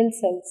epithelial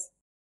cells.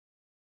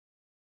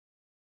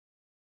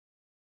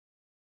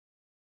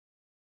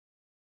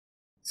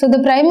 So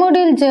the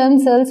primordial germ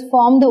cells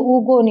form the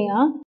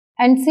oogonia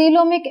and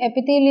coelomic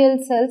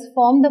epithelial cells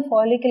form the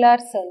follicular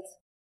cells.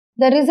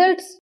 The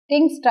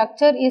resulting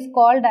structure is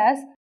called as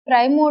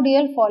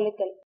primordial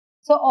follicle.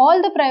 So all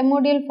the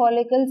primordial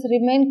follicles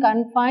remain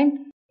confined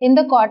in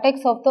the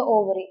cortex of the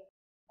ovary.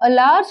 A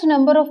large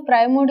number of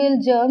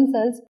primordial germ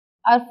cells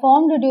are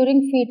formed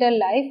during fetal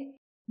life,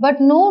 but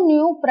no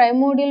new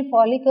primordial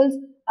follicles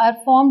are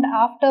formed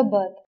after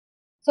birth.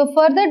 So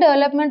further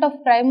development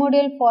of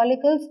primordial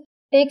follicles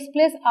takes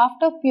place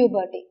after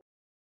puberty.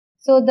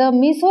 So the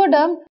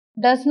mesoderm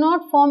does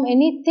not form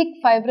any thick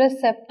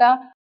fibrous septa,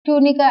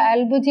 tunica,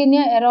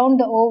 albuginea around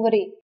the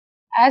ovary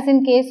as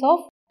in case of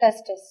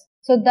testis.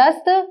 So thus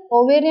the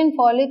ovarian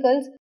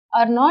follicles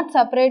are not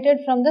separated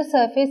from the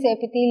surface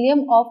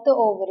epithelium of the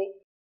ovary.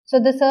 So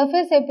the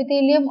surface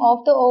epithelium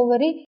of the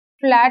ovary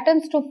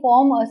flattens to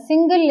form a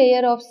single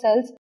layer of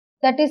cells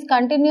that is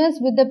continuous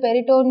with the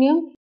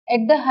peritoneum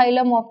at the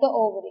hilum of the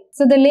ovary.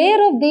 So the layer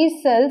of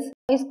these cells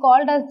is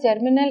called as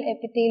germinal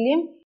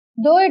epithelium.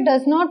 Though it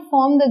does not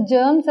form the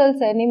germ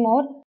cells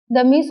anymore,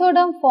 the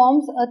mesoderm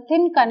forms a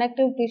thin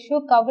connective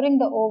tissue covering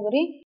the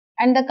ovary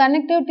and the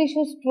connective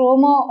tissue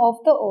stroma of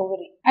the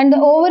ovary. And the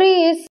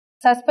ovary is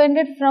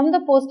suspended from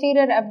the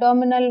posterior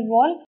abdominal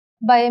wall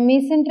by a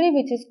mesentery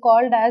which is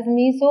called as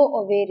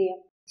mesoovarium.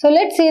 So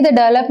let's see the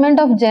development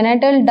of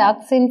genital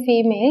ducts in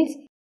females.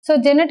 So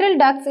genital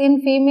ducts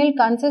in female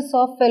consists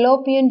of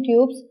fallopian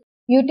tubes,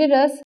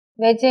 uterus,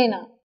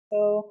 vagina.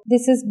 So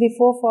this is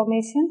before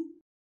formation.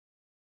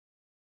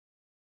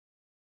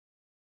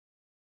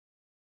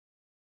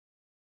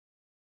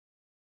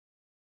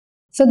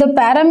 So the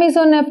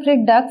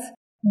paramesonephric ducts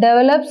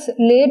develops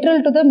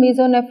lateral to the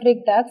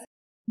mesonephric ducts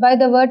by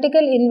the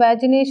vertical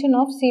invagination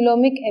of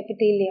coelomic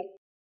epithelium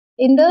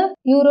in the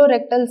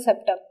urorectal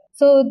septum.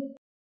 So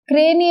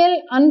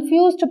cranial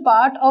unfused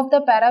part of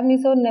the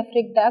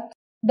paramesonephric duct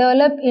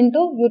develop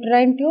into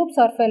uterine tubes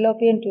or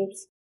fallopian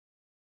tubes.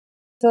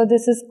 So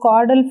this is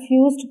caudal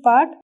fused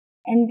part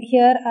and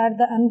here are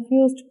the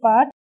unfused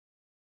part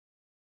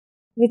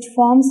which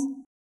forms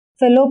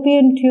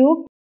fallopian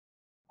tube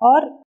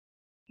or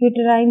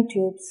uterine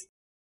tubes.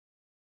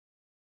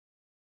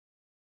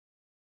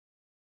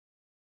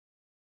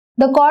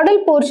 The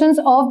caudal portions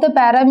of the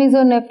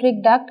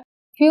paramesonephric duct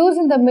fuse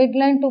in the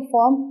midline to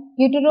form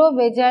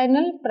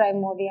uterovaginal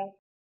primordium.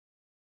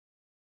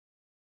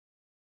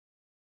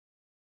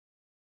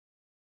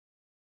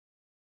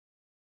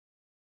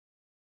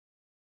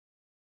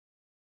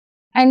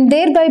 and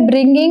thereby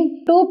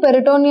bringing two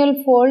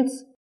peritoneal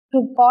folds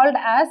called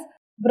as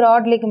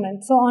broad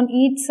ligament. So on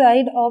each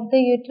side of the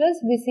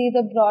uterus we see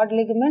the broad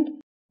ligament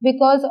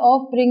because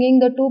of bringing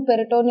the two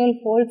peritoneal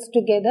folds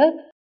together,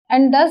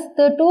 and thus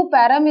the two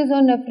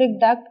paramesonephric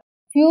duct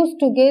fuse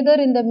together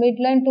in the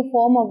midline to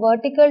form a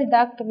vertical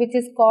duct which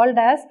is called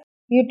as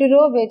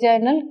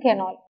uterovaginal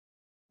canal.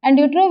 And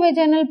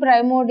uterovaginal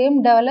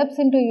primordium develops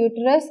into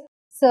uterus,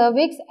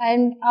 cervix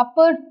and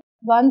upper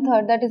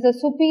one-third, that is the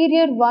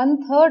superior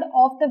one-third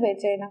of the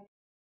vagina.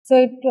 So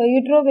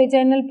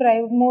uterovaginal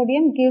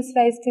primordium gives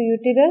rise to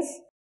uterus,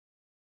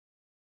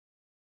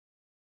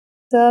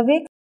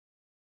 cervix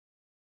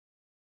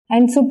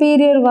and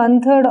superior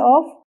one-third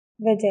of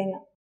vagina.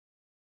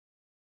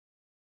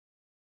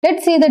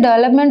 Let's see the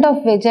development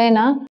of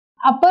vagina.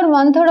 Upper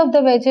one-third of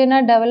the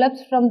vagina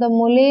develops from the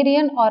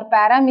Müllerian or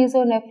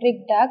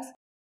paramesonephric ducts,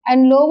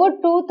 and lower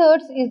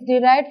two-thirds is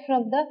derived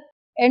from the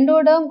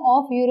endoderm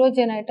of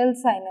urogenital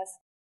sinus.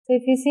 So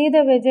if you see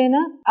the vagina,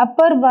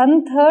 upper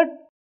one-third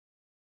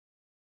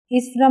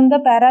is from the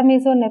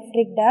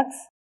paramesonephric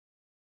ducts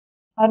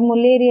or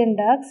Müllerian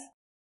ducts,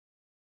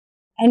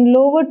 and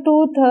lower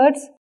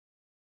two-thirds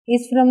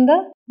is from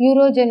the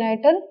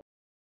urogenital.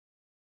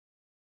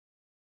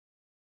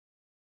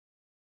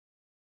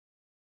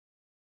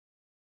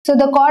 So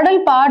the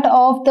caudal part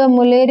of the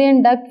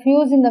Müllerian duct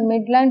fuse in the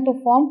midline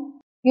to form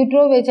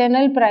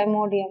uterovaginal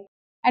primordium,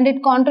 and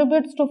it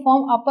contributes to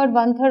form upper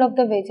one-third of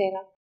the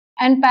vagina.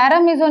 And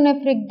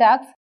paramesonephric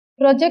ducts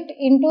project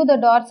into the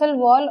dorsal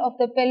wall of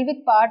the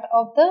pelvic part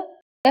of the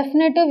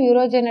definitive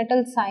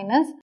urogenital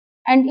sinus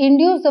and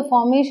induce the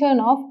formation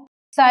of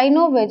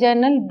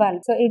sinovaginal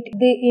bulbs. So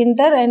they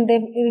enter and they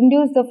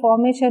induce the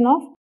formation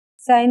of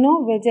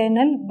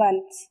sinovaginal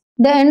bulbs.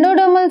 The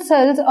endodermal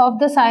cells of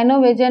the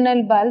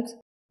sinovaginal bulbs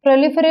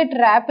proliferate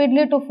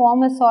rapidly to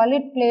form a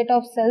solid plate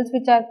of cells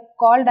which are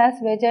called as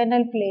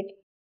vaginal plate,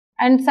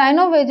 and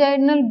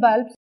sinovaginal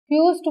bulbs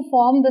fuse to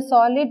form the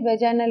solid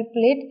vaginal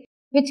plate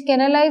which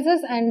canalizes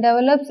and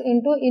develops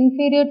into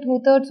inferior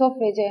two-thirds of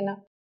vagina.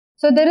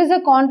 So there is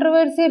a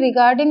controversy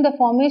regarding the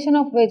formation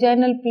of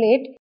vaginal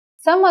plate.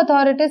 Some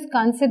authorities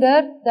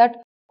consider that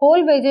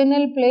whole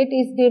vaginal plate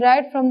is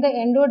derived from the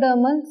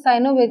endodermal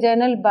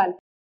sinovaginal bulb,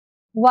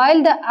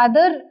 while the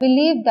other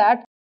believe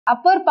that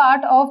upper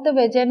part of the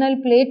vaginal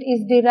plate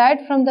is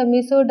derived from the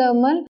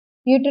mesodermal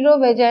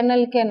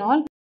uterovaginal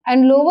canal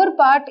and lower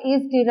part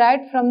is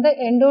derived from the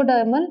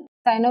endodermal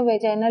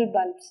sinovaginal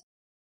bulbs.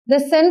 The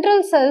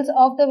central cells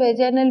of the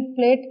vaginal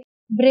plate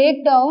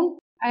break down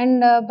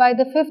and by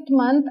the 5th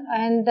month,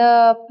 and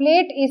the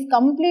plate is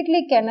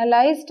completely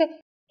canalized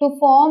to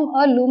form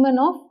a lumen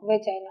of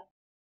vagina.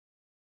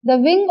 The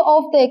wing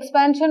of the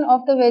expansion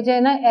of the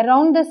vagina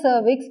around the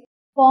cervix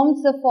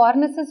forms the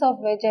fornices of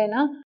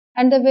vagina,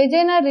 and the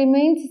vagina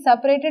remains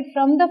separated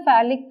from the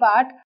phallic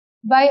part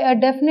by a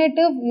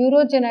definitive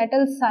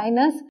urogenital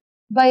sinus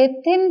by a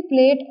thin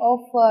plate of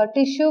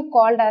tissue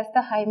called as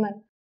the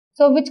hymen.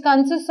 So which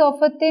consists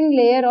of a thin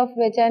layer of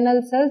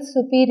vaginal cells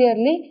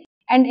superiorly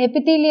and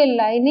epithelial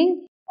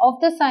lining of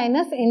the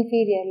sinus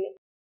inferiorly.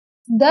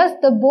 Thus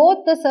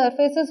both the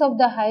surfaces of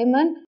the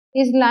hymen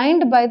is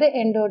lined by the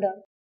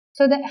endoderm.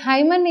 So the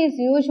hymen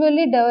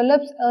usually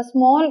develops a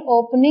small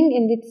opening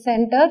in its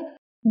center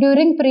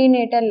during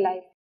prenatal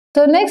life.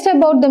 So next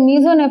about the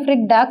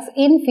mesonephric ducts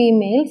in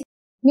females.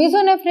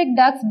 Mesonephric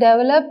ducts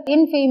develop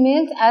in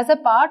females as a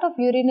part of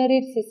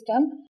urinary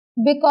system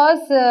because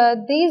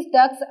these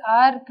ducts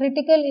are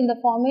critical in the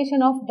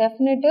formation of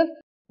definitive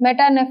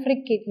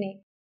metanephric kidney.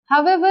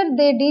 However,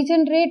 they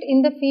degenerate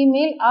in the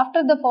female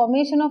after the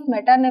formation of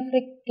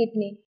metanephric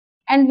kidney,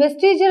 and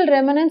vestigial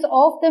remnants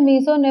of the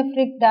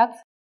mesonephric ducts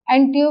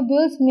and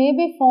tubules may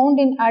be found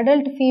in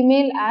adult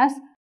female as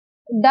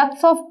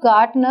ducts of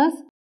Gartner's,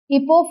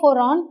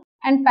 hypophoron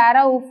and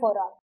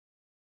paraophoron.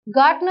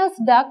 Gartner's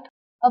duct,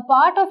 a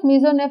part of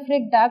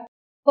mesonephric duct,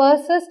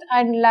 persist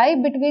and lie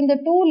between the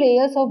two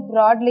layers of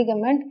broad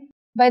ligament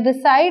by the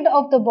side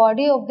of the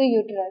body of the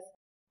uterus,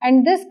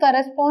 and this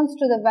corresponds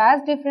to the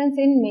vas deferens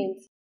in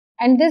males,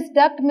 and this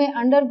duct may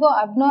undergo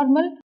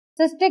abnormal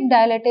cystic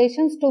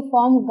dilatations to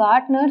form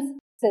Gartner's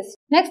cyst.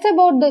 Next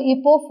about the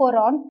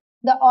hypophoron,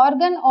 the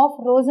organ of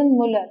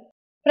Rosenmuller,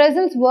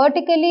 presents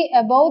vertically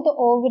above the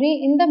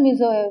ovary in the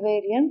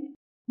mesoovarian.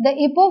 The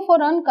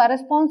hypophoron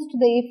corresponds to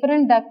the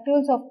efferent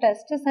ductules of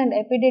testis and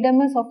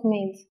epididymis of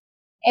males.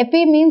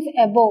 Epi means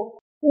above,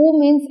 oo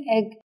means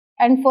egg,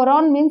 and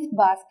phoron means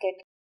basket.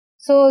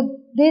 So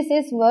this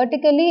is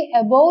vertically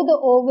above the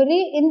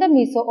ovary in the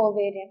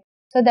mesoovarian.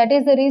 So that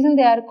is the reason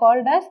they are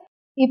called as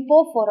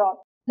hypophoron.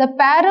 The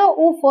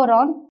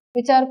paraophoron,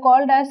 which are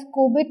called as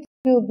cubit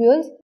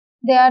tubules,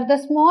 they are the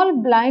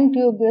small blind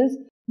tubules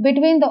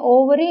between the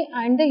ovary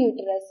and the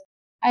uterus,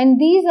 and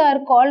these are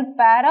called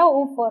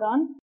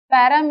paraophoron.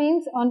 Para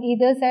means on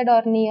either side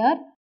or near,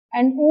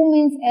 and oo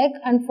means egg,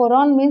 and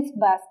phoron means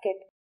basket.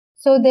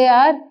 So they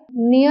are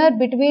near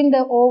between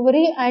the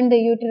ovary and the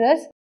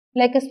uterus,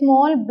 like a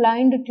small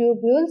blind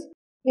tubules,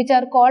 which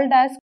are called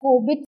as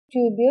cubit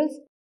tubules,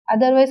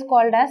 otherwise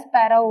called as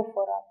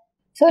paraophoron.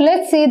 So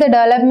let's see the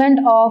development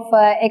of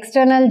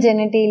external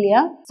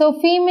genitalia. So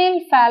female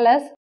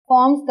phallus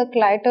forms the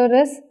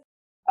clitoris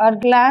or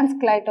glans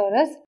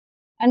clitoris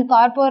and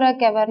corpora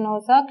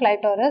cavernosa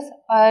clitoris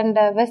and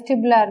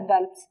vestibular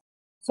bulbs.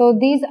 So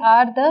these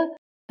are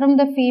from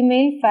the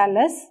female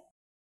phallus.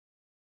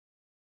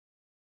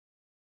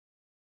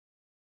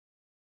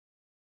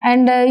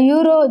 And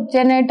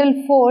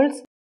urogenital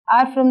folds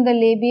are from the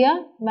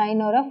labia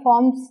minora,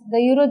 forms the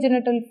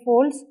urogenital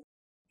folds,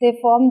 they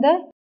form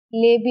the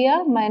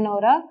labia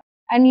minora,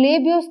 and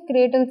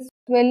labioscratal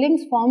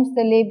swellings forms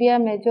the labia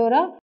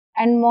majora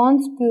and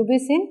mons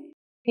pubis in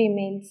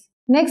females.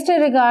 Next,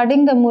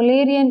 regarding the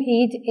Müllerian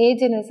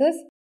agenesis,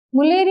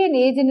 Müllerian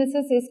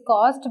agenesis is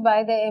caused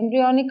by the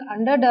embryonic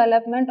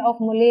underdevelopment of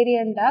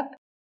Müllerian duct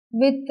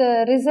with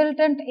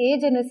resultant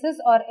agenesis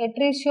or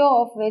atresia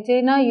of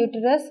vagina,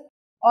 uterus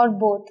or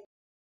both.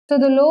 So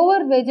the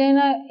lower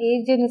vagina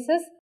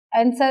agenesis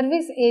and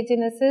cervix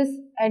agenesis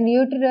and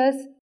uterus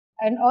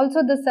and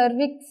also the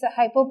cervix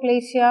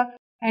hypoplasia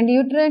and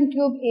uterine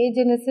tube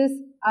agenesis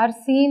are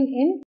seen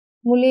in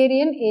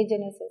Müllerian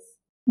agenesis.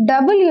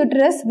 Double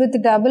uterus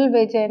with double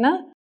vagina.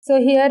 So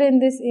here in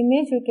this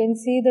image you can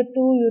see the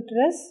two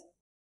uterus.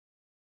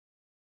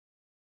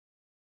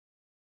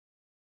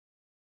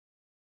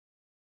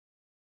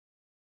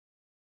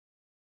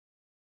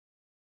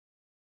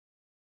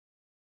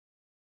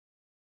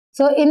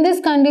 So in this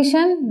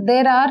condition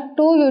there are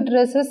two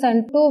uteruses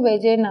and two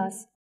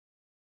vaginas.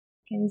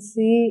 You can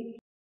see,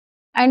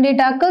 and it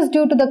occurs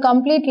due to the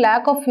complete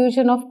lack of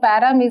fusion of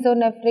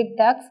paramesonephric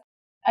ducts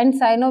and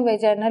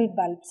sinovaginal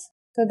bulbs.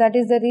 So that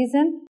is the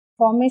reason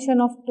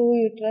formation of two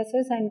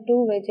uteruses and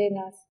two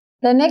vaginas.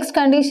 The next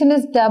condition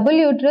is double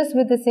uterus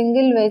with a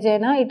single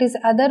vagina. It is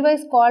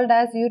otherwise called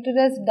as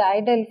uterus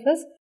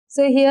diadelphus.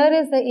 So here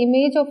is the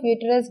image of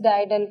uterus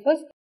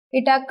diadelphus.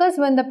 It occurs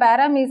when the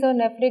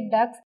paramesonephric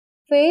ducts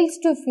fails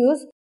to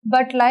fuse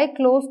but lie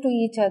close to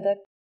each other.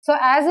 So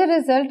as a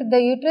result,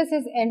 the uterus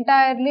is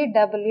entirely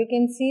double. You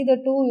can see the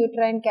two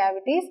uterine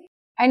cavities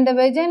and the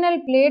vaginal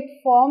plate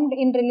formed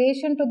in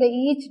relation to the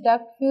each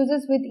duct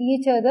fuses with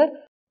each other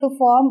to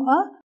form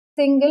a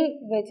single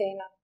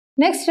vagina.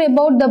 Next,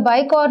 about the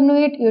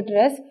bicornuate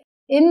uterus.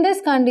 In this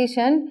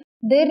condition,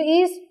 there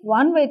is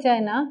one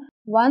vagina,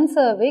 one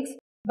cervix,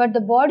 but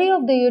the body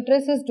of the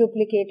uterus is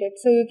duplicated.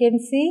 So you can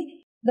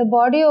see the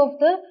body of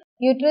the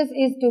uterus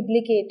is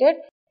duplicated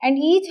and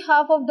each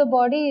half of the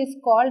body is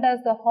called as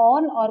the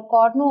horn or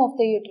cornu of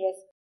the uterus.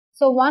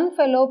 So one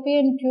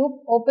fallopian tube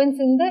opens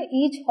in the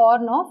each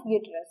horn of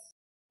uterus.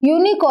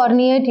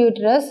 Unicornuate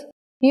uterus.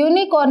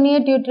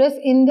 Unicornuate uterus,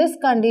 in this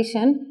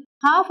condition,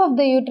 half of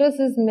the uterus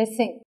is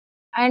missing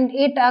and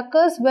it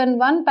occurs when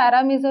one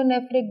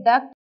paramesonephric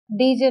duct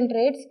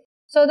degenerates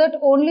so that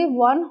only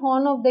one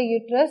horn of the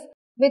uterus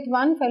with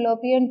one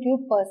fallopian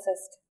tube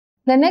persists.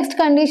 The next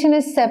condition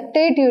is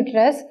septate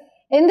uterus.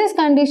 In this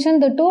condition,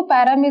 the two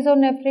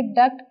paramesonephric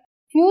ducts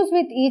fuse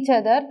with each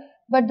other,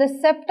 but the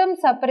septum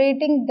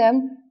separating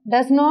them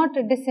does not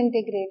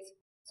disintegrate.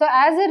 So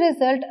as a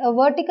result, a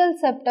vertical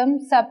septum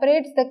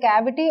separates the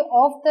cavity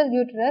of the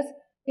uterus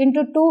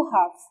into two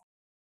halves.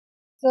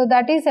 So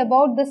that is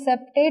about the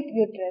septate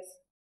uterus.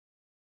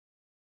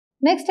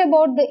 Next,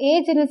 about the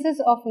agenesis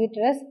of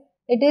uterus.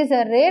 It is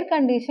a rare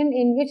condition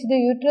in which the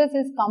uterus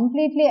is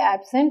completely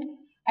absent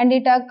and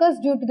it occurs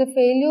due to the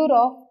failure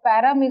of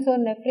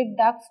paramesonephric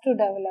ducts to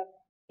develop.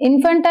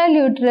 Infantile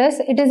uterus.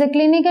 It is a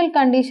clinical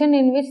condition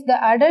in which the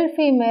adult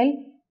female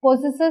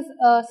possesses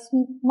a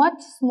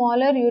much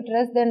smaller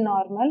uterus than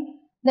normal.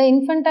 The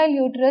infantile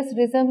uterus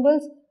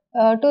resembles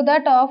to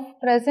that of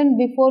present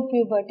before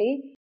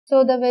puberty.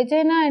 So the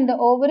vagina and the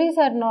ovaries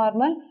are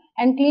normal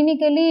and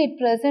clinically it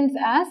presents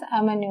as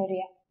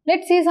amenorrhea.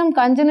 Let's see some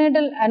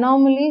congenital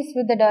anomalies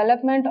with the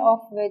development of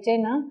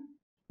vagina.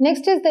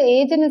 Next is the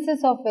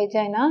agenesis of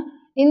vagina.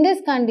 In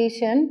this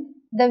condition,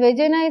 the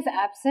vagina is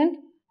absent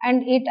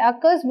and it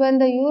occurs when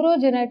the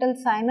urogenital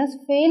sinus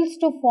fails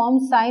to form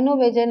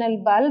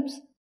sinovaginal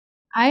bulbs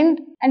and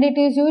it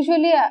is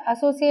usually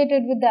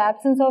associated with the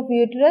absence of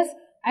uterus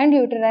and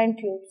uterine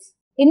tubes.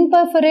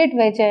 Imperforate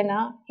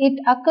vagina. It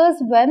occurs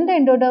when the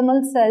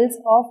endodermal cells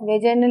of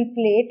vaginal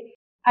plate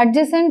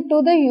adjacent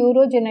to the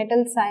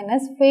urogenital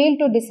sinus fail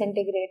to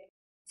disintegrate.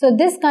 So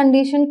this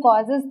condition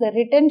causes the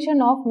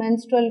retention of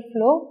menstrual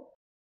flow,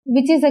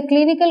 which is a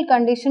clinical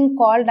condition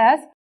called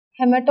as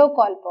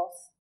hematocolpos.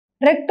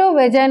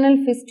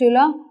 Rectovaginal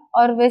fistula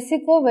or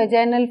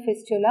vesicovaginal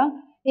fistula.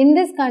 In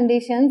these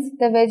conditions,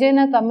 the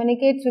vagina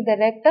communicates with the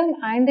rectum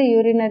and the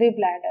urinary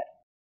bladder.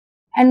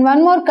 And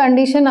one more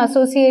condition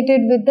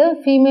associated with the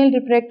female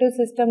reproductive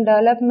system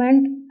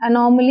development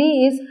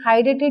anomaly is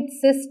hydatid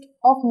cyst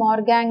of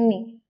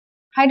Morgagni.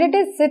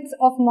 Hydatid cyst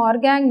of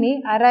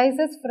Morgagni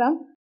arises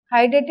from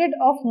hydatid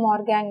of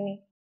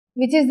Morgagni,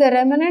 which is the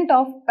remnant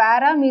of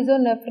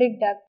paramesonephric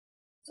duct.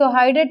 So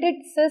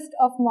hydatid cyst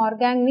of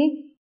Morgagni,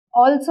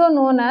 also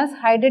known as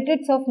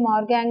hydatids of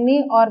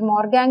Morgagni or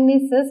Morgagni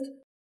cyst,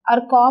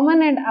 are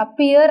common and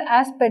appear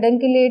as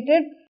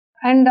pedunculated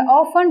and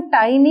often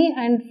tiny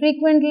and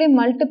frequently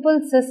multiple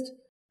cysts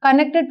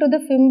connected to the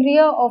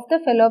fimbria of the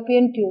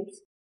fallopian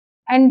tubes,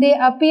 and they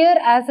appear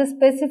as a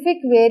specific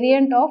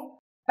variant of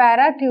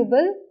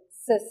paratubal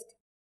cyst.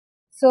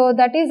 So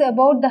that is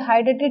about the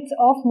hydatid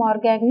of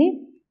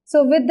Morgagni.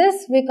 So with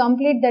this, we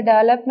complete the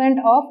development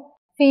of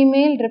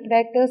female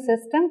reproductive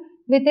system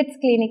with its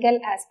clinical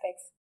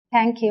aspects.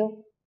 Thank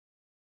you.